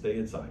grandkids stay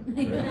inside.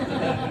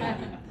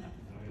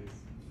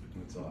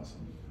 That's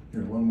awesome.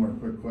 Here, one more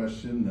quick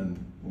question,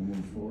 then we'll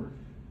move forward.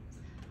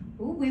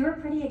 Ooh, we were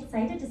pretty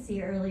excited to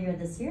see earlier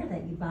this year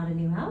that you bought a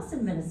new house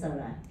in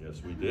Minnesota.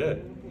 Yes, we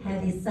did.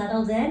 Have you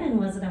settled in, and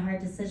was it a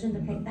hard decision to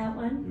pick that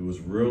one? It was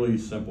really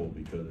simple,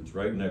 because it's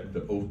right next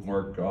to Oak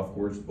Mark Golf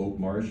Course, Oak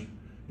Marsh.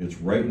 It's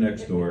right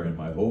next door, and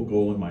my whole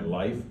goal in my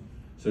life,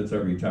 since I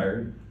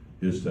retired,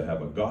 is to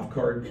have a golf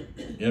cart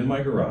in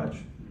my garage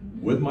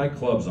with my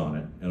clubs on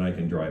it, and I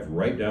can drive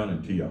right down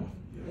and tee off.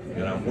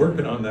 And I'm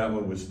working on that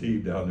one with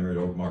Steve down there at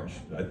Oak Marsh.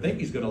 I think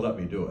he's gonna let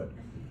me do it.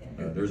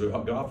 There's a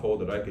golf hole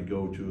that I could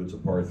go to, it's a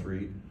par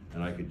 3,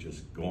 and I could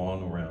just go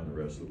on around the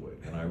rest of the way.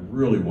 And I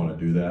really want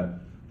to do that.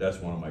 That's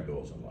one of my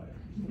goals in life.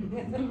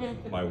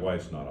 My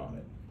wife's not on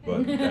it,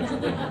 but that's a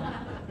thing.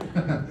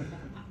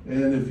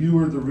 And if you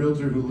were the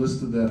realtor who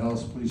listed that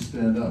house, please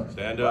stand up.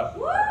 Stand up.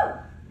 Woo!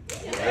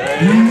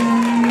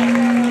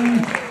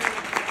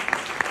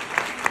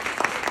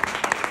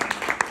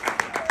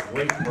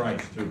 Great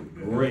price, too.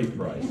 Great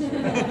price. We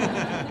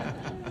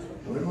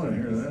don't want to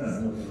hear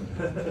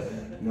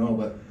that. No,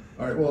 but,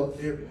 all right, well,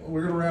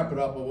 we're going to wrap it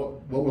up, but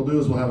what we'll do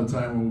is we'll have a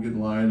time when we get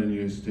in line and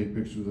you guys take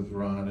pictures with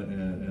Ron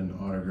and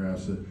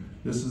autographs it.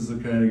 This is the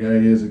kind of guy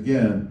he is.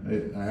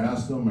 Again, I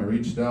asked him, I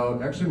reached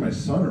out. Actually, my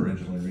son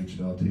originally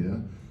reached out to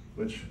you,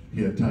 which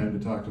he had time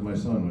to talk to my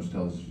son, which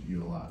tells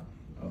you a lot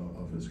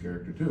of his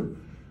character, too.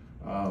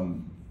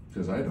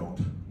 Because I don't.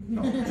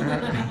 No.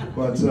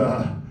 But,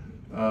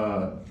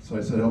 so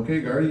I said,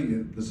 okay, Gardy,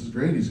 this is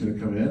great. He's going to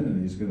come in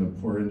and he's going to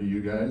pour into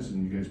you guys,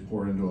 and you guys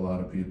pour into a lot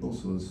of people,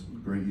 so it's a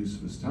great use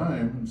of his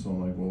time. And so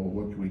I'm like, well,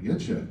 what can we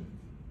get you?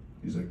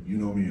 He's like, you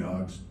know me,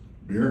 Hogs,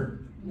 beer?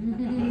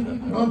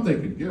 I'm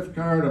thinking gift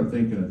card, I'm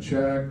thinking a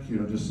check, you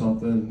know, just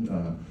something.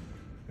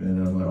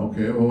 And I'm like,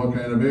 okay, well, what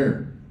kind of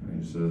beer?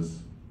 And he says,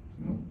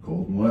 you know,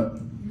 Cold and wet.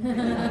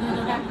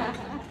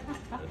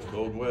 That's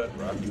cold, wet,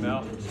 Rocky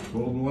Mountains.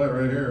 Cold and wet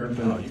right here.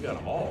 Wow, you got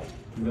them all.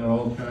 You got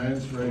all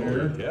kinds right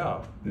here.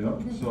 Yeah.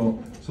 Yep.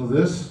 So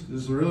this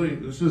is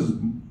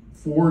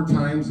 4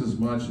 times as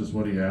much as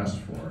what he asked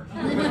for.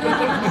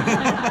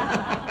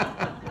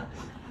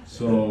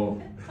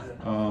 So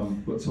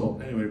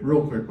anyway,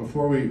 real quick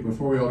before we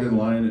all get in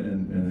line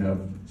and have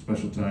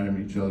special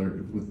time each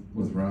other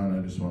with Ron,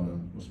 I just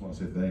want to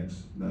say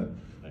thanks.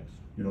 Thanks.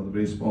 You know, the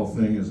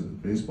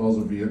baseball's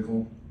a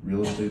vehicle.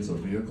 Real estate's a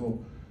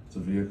vehicle. It's a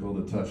vehicle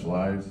to touch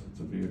lives. It's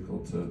a vehicle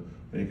to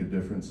make a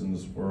difference in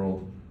this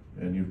world.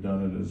 And you've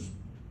done it as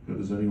good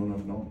as anyone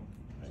I've known.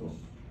 So,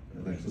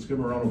 thanks. Let's give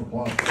him a round of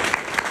applause.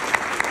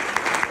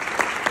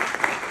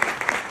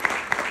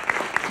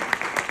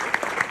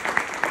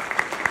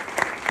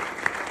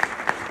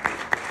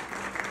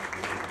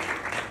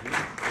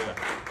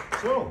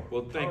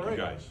 Well, thank you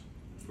guys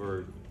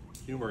for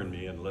humoring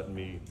me and letting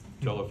me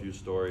tell a few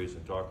stories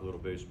and talk a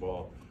little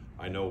baseball.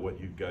 I know what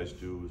you guys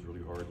do is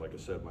really hard. Like I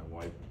said, my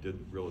wife did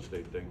the real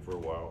estate thing for a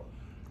while,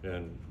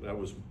 and that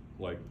was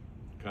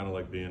kind of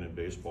like being in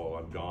baseball.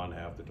 I'm gone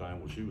half the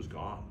time. Well, she was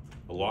gone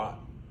a lot,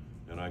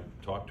 and I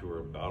talked to her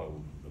about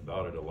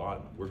it a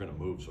lot. We're going to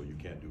move, so you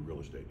can't do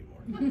real estate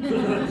anymore.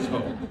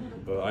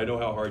 So I know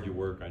how hard you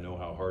work. I know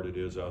how hard it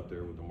is out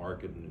there with the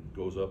market, and it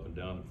goes up and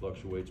down and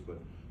fluctuates. But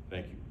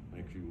thank you.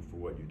 Thank you for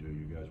what you do.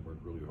 You guys work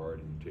really hard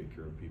and you take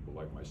care of people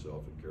like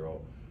myself and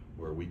Carol,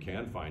 where we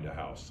can find a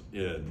house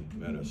in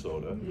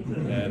Minnesota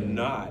and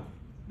not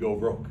go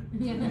broke.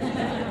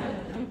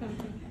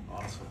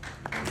 Awesome.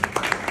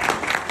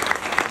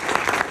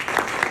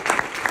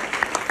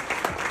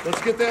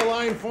 Let's get that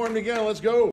line formed again. Let's go.